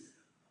is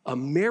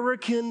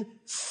American,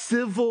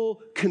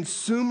 civil,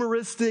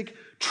 consumeristic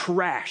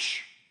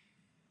trash.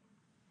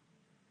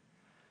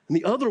 And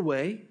the other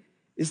way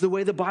is the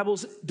way the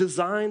Bible's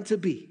designed to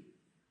be.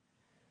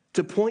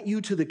 to point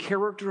you to the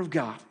character of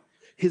God,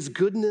 his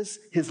goodness,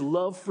 his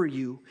love for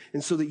you,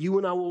 and so that you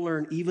and I will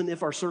learn, even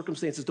if our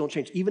circumstances don't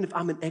change, even if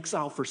I'm in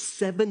exile for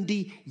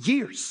 70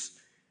 years,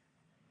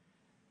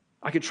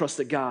 I can trust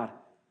that God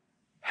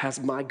has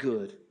my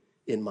good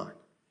in mind.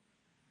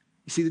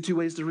 You see the two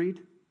ways to read?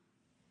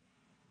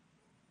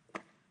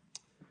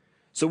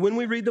 So when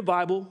we read the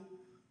Bible,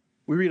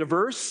 we read a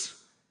verse,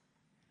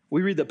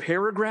 we read the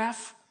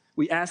paragraph,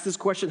 we ask this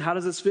question, how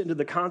does this fit into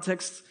the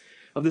context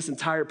of this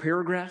entire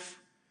paragraph?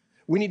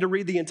 We need to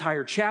read the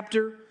entire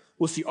chapter.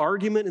 What's the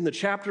argument in the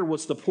chapter?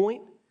 What's the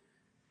point?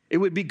 It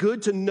would be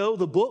good to know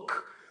the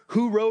book,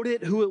 who wrote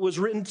it, who it was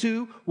written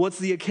to, what's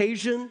the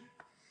occasion. And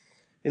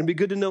it'd be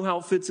good to know how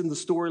it fits in the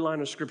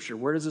storyline of Scripture.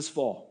 Where does this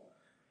fall?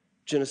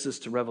 Genesis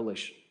to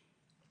Revelation.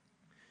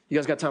 You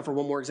guys got time for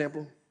one more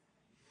example?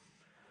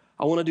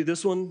 I want to do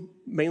this one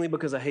mainly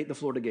because I hate the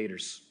Florida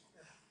Gators.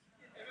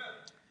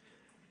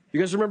 You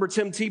guys remember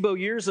Tim Tebow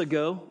years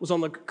ago was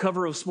on the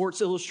cover of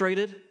Sports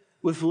Illustrated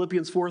with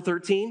Philippians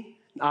 4:13,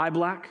 eye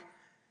black.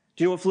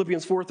 Do you know what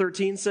Philippians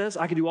 4:13 says?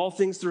 I can do all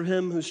things through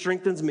him who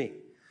strengthens me.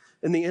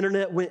 And the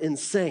internet went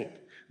insane,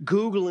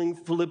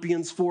 Googling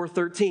Philippians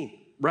 4:13,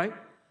 right?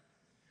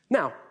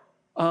 Now,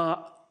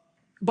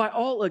 by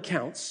all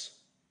accounts,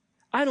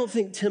 I don't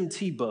think Tim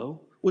Tebow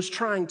was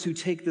trying to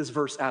take this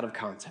verse out of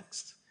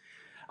context.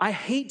 I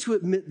hate to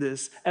admit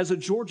this as a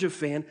Georgia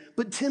fan,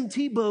 but Tim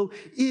Tebow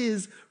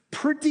is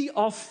pretty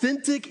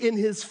authentic in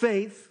his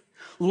faith,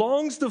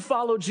 longs to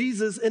follow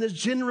Jesus, and is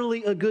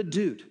generally a good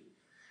dude.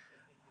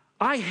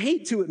 I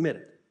hate to admit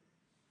it.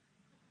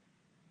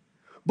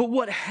 But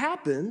what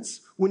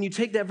happens when you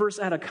take that verse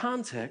out of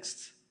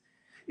context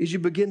is you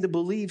begin to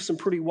believe some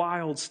pretty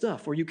wild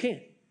stuff, or you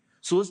can't.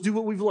 So let's do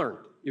what we've learned.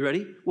 You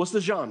ready? What's the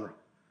genre?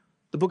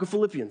 The book of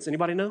Philippians.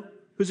 Anybody know?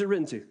 Who's it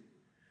written to?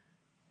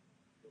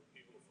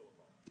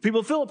 The people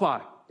of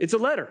Philippi. It's a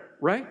letter,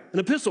 right? An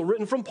epistle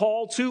written from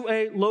Paul to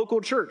a local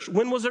church.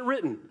 When was it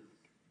written?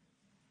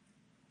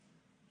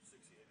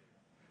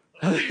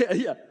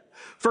 Yeah.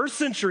 First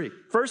century,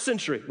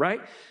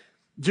 right?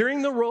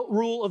 During the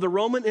rule of the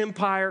Roman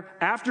Empire,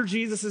 after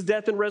Jesus'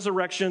 death and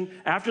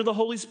resurrection, after the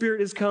Holy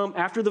Spirit has come,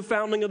 after the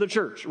founding of the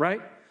church,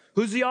 right?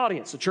 Who's the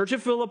audience? The church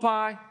at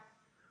Philippi.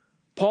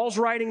 Paul's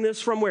writing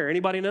this from where?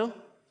 Anybody know?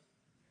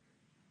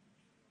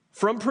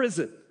 From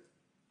prison.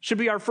 Should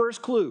be our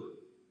first clue.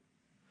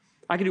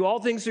 I can do all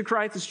things through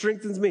Christ that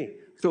strengthens me.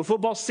 Throw a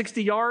football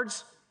 60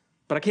 yards,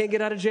 but I can't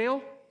get out of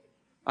jail?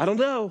 I don't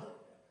know.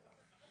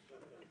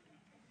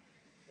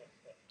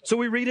 So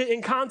we read it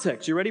in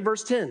context. You ready?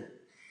 Verse 10.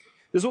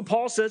 This is what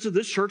Paul says to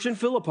this church in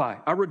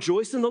Philippi. I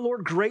rejoice in the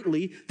Lord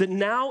greatly that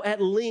now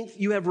at length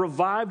you have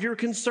revived your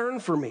concern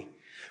for me.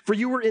 For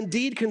you were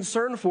indeed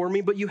concerned for me,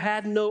 but you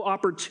had no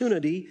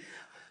opportunity.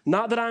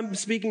 Not that I'm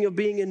speaking of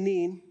being in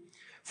need,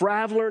 for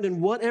I have learned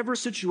in whatever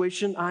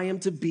situation I am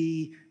to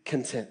be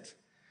content.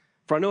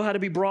 For I know how to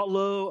be brought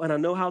low, and I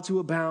know how to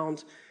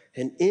abound.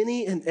 In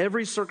any and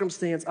every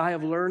circumstance, I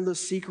have learned the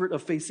secret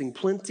of facing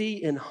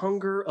plenty and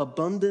hunger,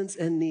 abundance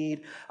and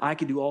need. I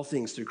can do all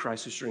things through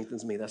Christ who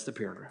strengthens me. That's the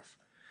paragraph.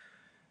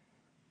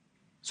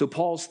 So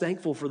Paul's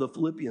thankful for the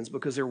Philippians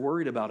because they're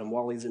worried about him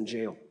while he's in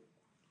jail.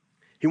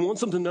 He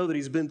wants them to know that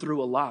he's been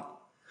through a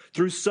lot,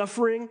 through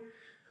suffering,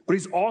 but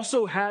he's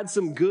also had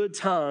some good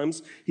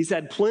times. He's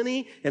had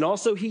plenty, and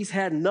also he's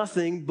had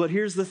nothing. But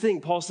here's the thing,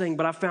 Paul's saying,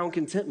 but I found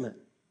contentment.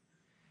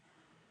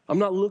 I'm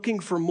not looking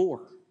for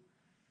more.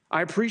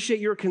 I appreciate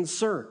your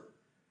concern,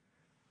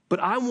 but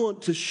I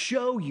want to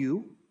show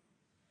you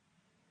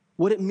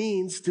what it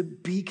means to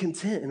be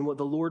content in what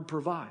the Lord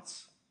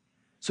provides.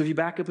 So if you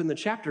back up in the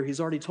chapter, he's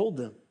already told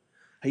them,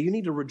 hey, you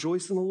need to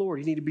rejoice in the Lord.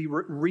 You need to be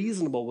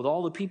reasonable with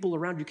all the people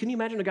around you. Can you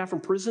imagine a guy from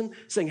prison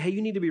saying, hey,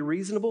 you need to be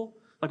reasonable?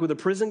 Like with a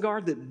prison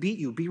guard that beat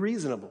you, be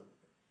reasonable.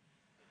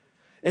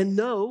 And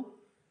no,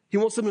 he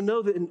wants them to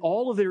know that in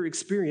all of their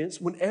experience,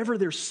 whenever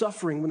they're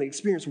suffering, when they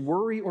experience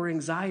worry or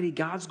anxiety,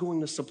 God's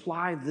going to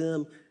supply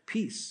them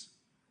peace.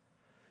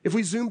 If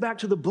we zoom back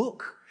to the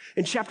book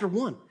in chapter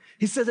 1,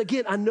 he says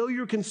again, I know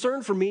you're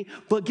concerned for me,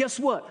 but guess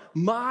what?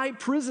 My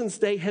prison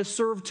stay has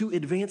served to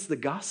advance the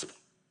gospel.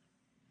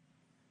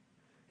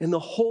 And the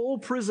whole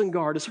prison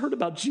guard has heard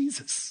about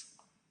Jesus.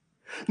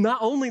 Not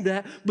only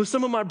that, but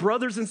some of my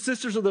brothers and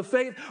sisters of the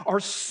faith are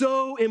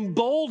so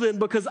emboldened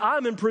because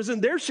I'm in prison,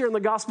 they're sharing the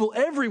gospel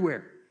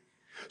everywhere.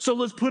 So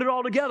let's put it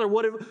all together.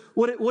 What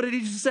did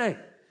he just say?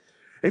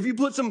 If you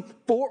put some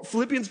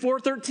Philippians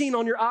 4:13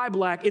 on your eye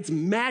black, it's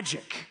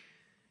magic.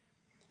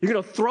 You're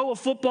going to throw a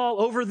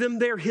football over them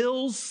there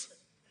hills.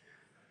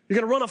 You're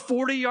going to run a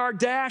 40-yard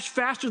dash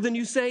faster than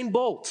Usain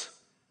Bolt.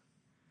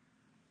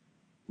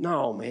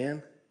 No,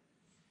 man.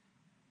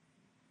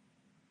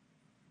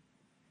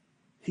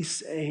 He's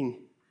saying,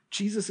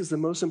 Jesus is the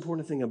most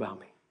important thing about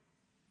me.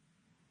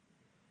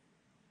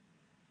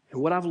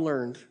 And what I've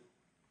learned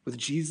with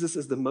Jesus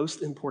as the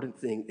most important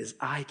thing is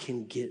I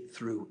can get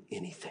through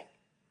anything.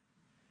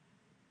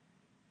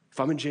 If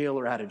I'm in jail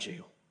or out of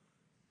jail.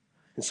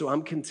 And so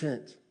I'm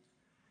content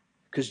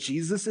because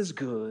Jesus is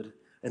good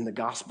and the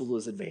gospel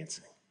is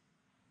advancing.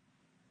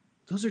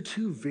 Those are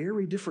two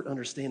very different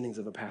understandings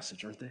of a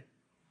passage, aren't they?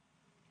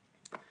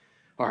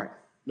 All right,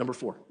 number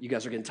 4. You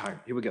guys are getting tired.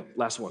 Here we go.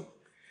 Last one.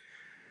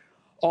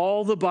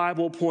 All the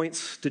Bible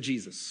points to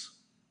Jesus.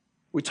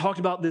 We talked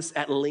about this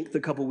at length a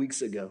couple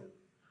weeks ago.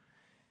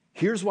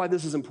 Here's why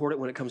this is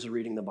important when it comes to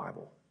reading the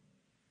Bible.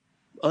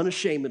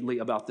 Unashamedly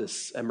about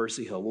this at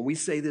Mercy Hill. When we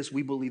say this,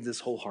 we believe this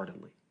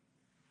wholeheartedly.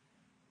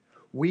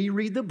 We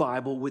read the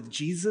Bible with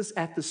Jesus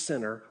at the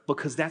center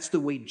because that's the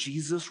way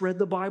Jesus read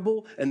the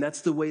Bible, and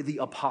that's the way the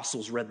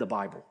apostles read the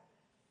Bible.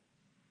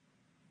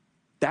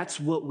 That's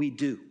what we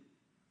do.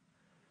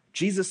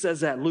 Jesus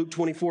says that, Luke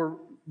 24,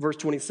 verse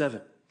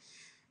 27.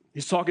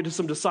 He's talking to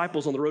some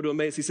disciples on the road to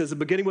Emmaus. He says,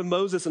 beginning with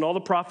Moses and all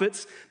the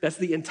prophets, that's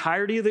the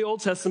entirety of the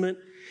Old Testament,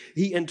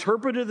 he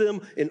interpreted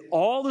them in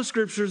all the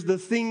scriptures, the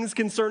things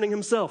concerning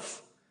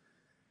himself.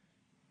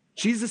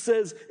 Jesus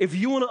says, if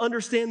you want to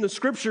understand the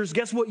scriptures,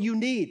 guess what you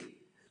need?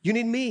 You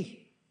need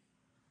me.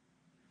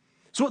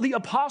 It's what the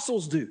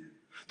apostles do.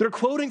 They're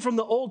quoting from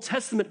the Old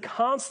Testament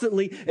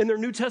constantly in their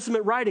New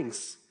Testament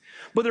writings,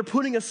 but they're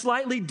putting a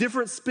slightly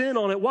different spin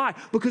on it. Why?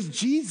 Because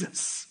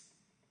Jesus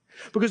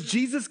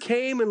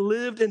came and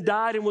lived and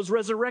died and was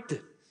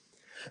resurrected.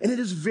 And it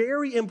is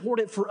very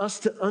important for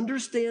us to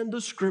understand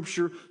the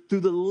scripture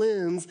through the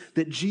lens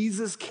that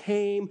Jesus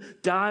came,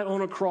 died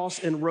on a cross,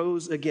 and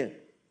rose again.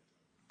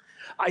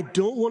 I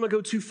don't want to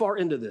go too far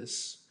into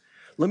this.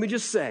 Let me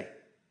just say,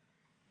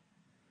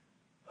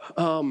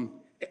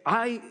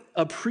 I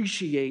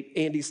appreciate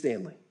Andy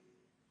Stanley.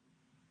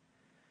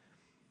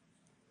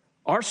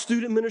 Our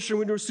student ministry,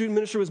 when we were student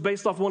ministry, was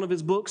based off one of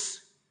his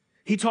books.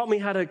 He taught me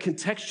how to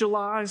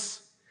contextualize.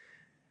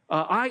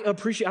 I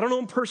don't know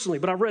him personally,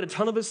 but I've read a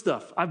ton of his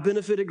stuff. I've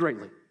benefited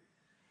greatly.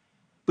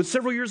 But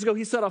several years ago,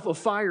 he set off a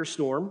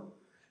firestorm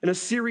in a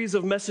series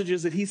of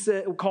messages that he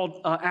said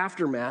called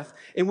Aftermath,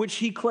 in which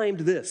he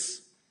claimed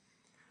this,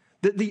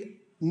 that the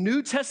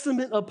New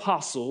Testament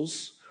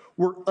apostles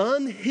were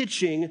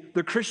unhitching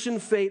the Christian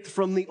faith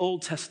from the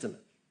Old Testament.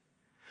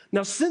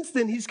 Now, since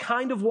then, he's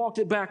kind of walked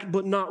it back,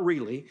 but not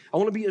really. I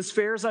want to be as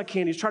fair as I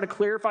can. He's trying to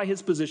clarify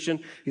his position.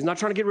 He's not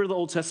trying to get rid of the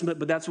Old Testament,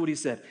 but that's what he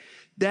said.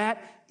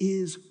 That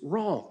is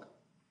wrong.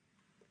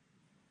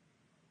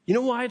 You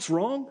know why it's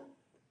wrong?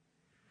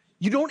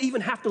 You don't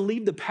even have to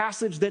leave the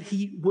passage that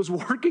he was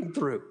working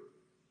through.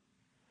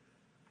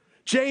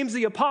 James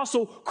the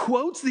Apostle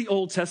quotes the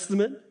Old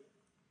Testament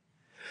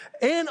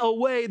in a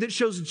way that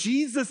shows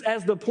Jesus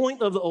as the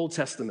point of the Old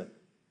Testament.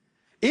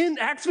 In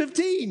Acts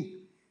 15.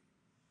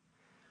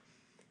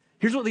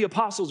 Here's what the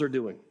apostles are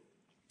doing.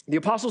 The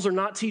apostles are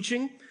not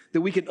teaching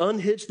that we can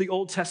unhitch the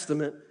Old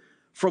Testament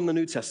from the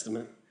New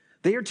Testament.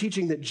 They are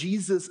teaching that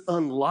Jesus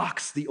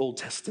unlocks the Old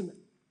Testament.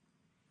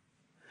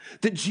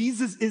 That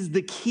Jesus is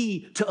the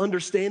key to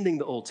understanding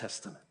the Old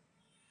Testament.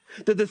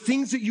 That the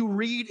things that you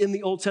read in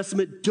the Old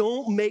Testament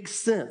don't make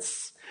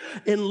sense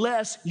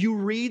unless you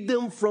read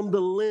them from the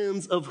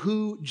lens of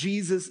who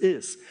Jesus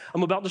is.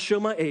 I'm about to show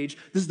my age.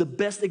 This is the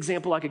best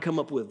example I could come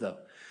up with, though.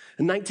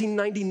 In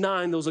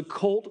 1999, there was a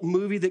cult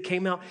movie that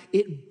came out.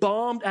 It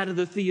bombed out of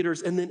the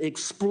theaters and then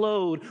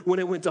exploded when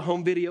it went to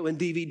home video and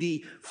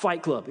DVD,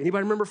 Fight Club.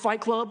 Anybody remember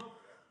Fight Club?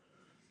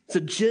 It's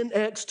a Gen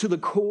X to the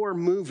core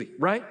movie,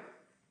 right?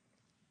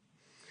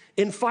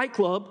 In Fight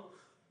Club,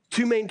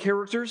 two main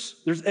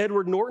characters. There's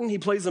Edward Norton. He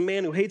plays a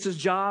man who hates his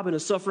job and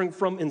is suffering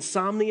from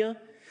insomnia.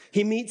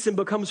 He meets and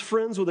becomes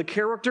friends with a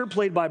character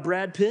played by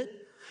Brad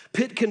Pitt.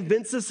 Pitt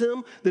convinces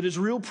him that his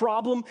real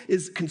problem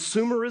is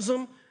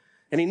consumerism,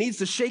 and he needs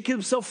to shake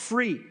himself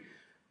free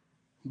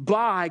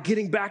by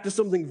getting back to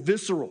something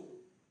visceral.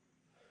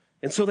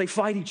 And so they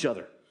fight each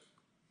other.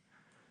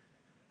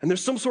 And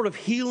there's some sort of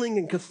healing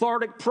and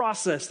cathartic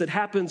process that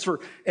happens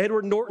for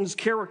Edward Norton's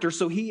character.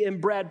 So he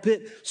and Brad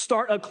Pitt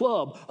start a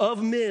club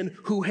of men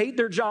who hate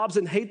their jobs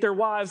and hate their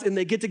wives, and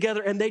they get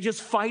together and they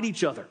just fight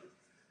each other.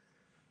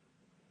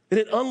 And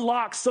it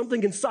unlocks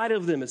something inside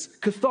of them. It's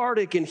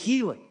cathartic and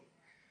healing.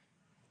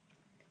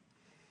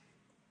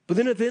 But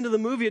then at the end of the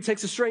movie, it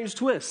takes a strange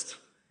twist.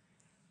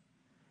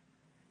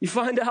 You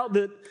find out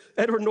that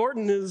Edward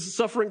Norton is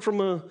suffering from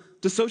a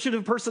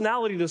dissociative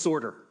personality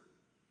disorder.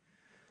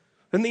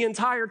 And the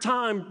entire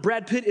time,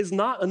 Brad Pitt is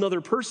not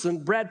another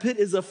person. Brad Pitt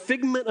is a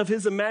figment of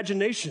his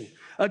imagination,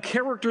 a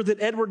character that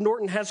Edward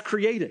Norton has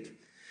created.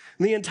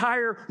 And the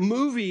entire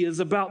movie is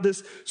about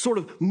this sort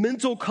of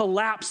mental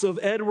collapse of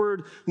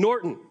Edward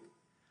Norton.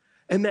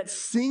 And that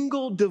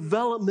single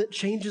development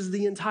changes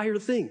the entire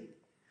thing.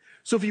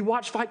 So if you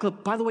watch Fight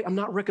Club, by the way, I'm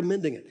not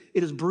recommending it.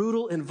 It is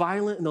brutal and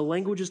violent and the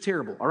language is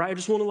terrible, all right? I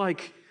just want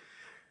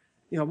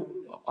to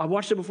I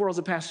watched it before I was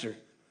a pastor.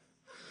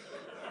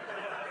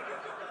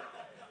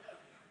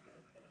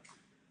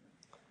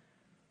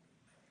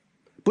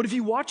 But if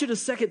you watch it a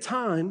second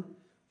time,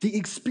 the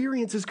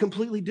experience is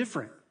completely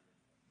different,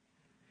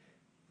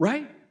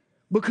 right?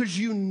 Because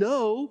you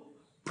know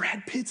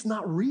Brad Pitt's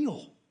not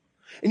real.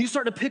 And you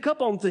start to pick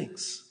up on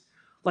things,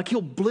 like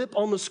he'll blip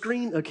on the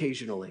screen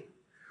occasionally,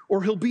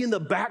 or he'll be in the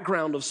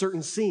background of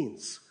certain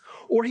scenes,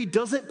 or he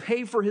doesn't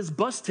pay for his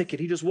bus ticket.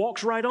 He just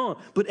walks right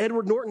on, but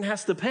Edward Norton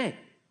has to pay.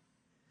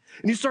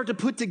 And you start to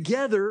put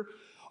together,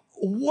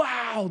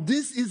 wow,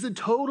 this is a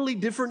totally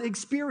different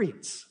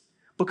experience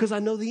because I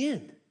know the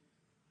end.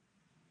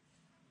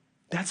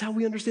 That's how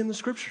we understand the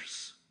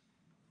scriptures.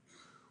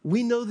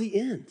 We know the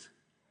end.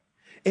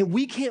 And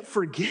we can't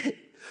forget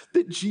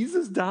that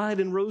Jesus died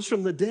and rose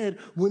from the dead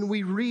when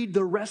we read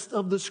the rest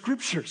of the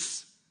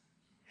scriptures.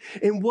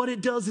 And what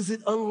it does is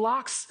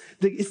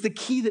it's the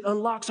key that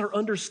unlocks our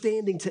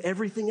understanding to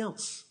everything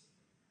else.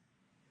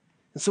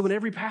 And so in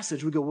every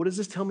passage we go, what does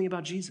this tell me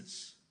about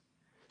Jesus?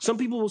 Some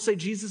people will say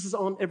Jesus is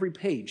on every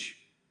page.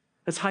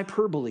 That's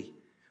hyperbole,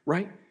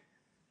 right?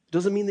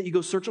 Doesn't mean that you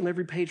go search on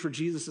every page for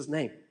Jesus'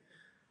 name.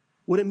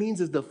 What it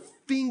means is the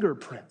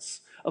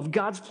fingerprints of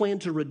God's plan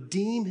to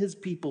redeem his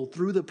people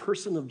through the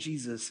person of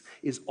Jesus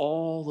is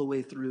all the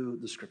way through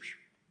the scripture.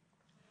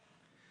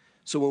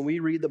 So when we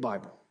read the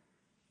Bible,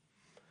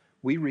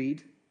 we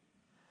read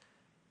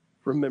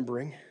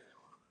remembering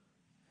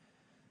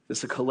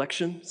it's a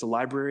collection, it's a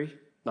library,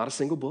 not a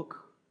single book.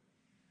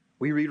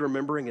 We read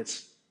remembering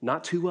it's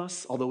not to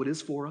us, although it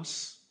is for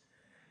us.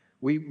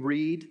 We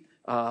read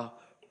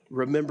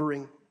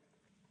remembering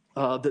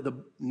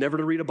never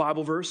to read a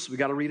Bible verse. We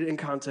got to read it in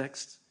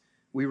context.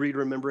 We read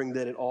remembering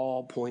that it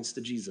all points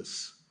to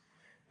Jesus.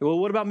 Well,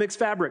 what about mixed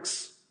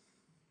fabrics?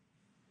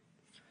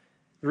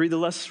 You read the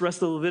rest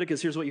of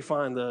Leviticus, here's what you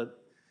find. The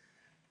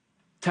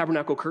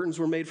tabernacle curtains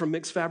were made from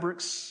mixed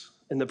fabrics,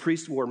 and the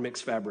priest wore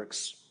mixed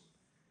fabrics.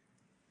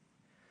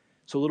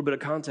 So a little bit of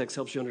context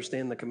helps you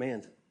understand the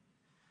command.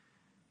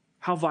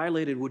 How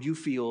violated would you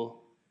feel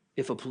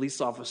if a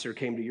police officer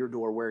came to your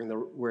door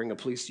wearing a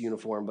police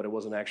uniform, but it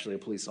wasn't actually a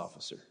police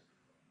officer?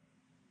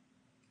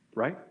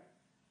 Right?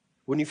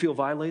 Wouldn't you feel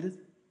violated?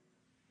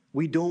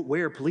 We don't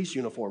wear police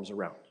uniforms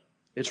around.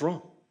 It's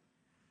wrong.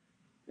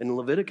 In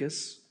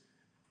Leviticus,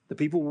 the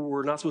people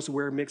were not supposed to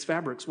wear mixed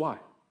fabrics. Why?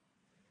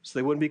 So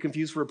they wouldn't be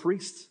confused for a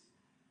priest.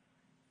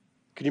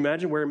 Can you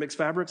imagine wearing mixed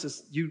fabrics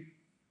as you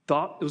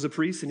thought it was a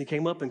priest and you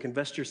came up and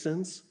confessed your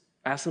sins,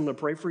 asked them to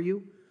pray for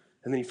you,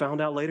 and then you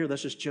found out later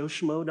that's just Joe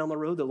Schmo down the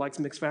road that likes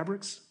mixed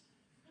fabrics?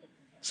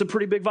 It's a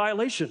pretty big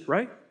violation,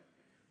 right?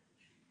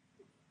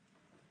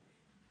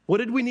 What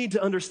did we need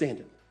to understand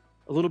it?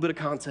 A little bit of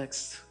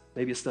context,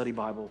 maybe a study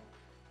Bible,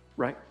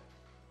 right?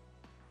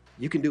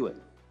 You can do it,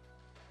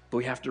 but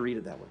we have to read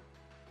it that way.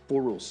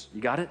 4 rules.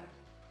 You got it?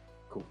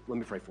 Cool. Let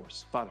me pray for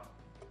us. Father.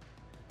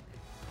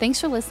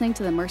 Thanks for listening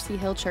to the Mercy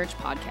Hill Church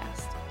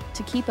podcast.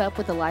 To keep up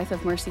with the life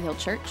of Mercy Hill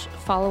Church,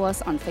 follow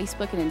us on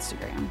Facebook and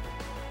Instagram.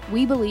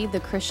 We believe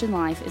the Christian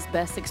life is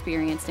best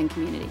experienced in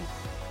community.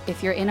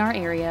 If you're in our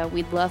area,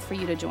 we'd love for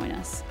you to join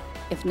us.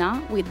 If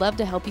not, we'd love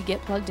to help you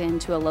get plugged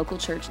into a local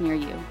church near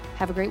you.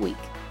 Have a great week.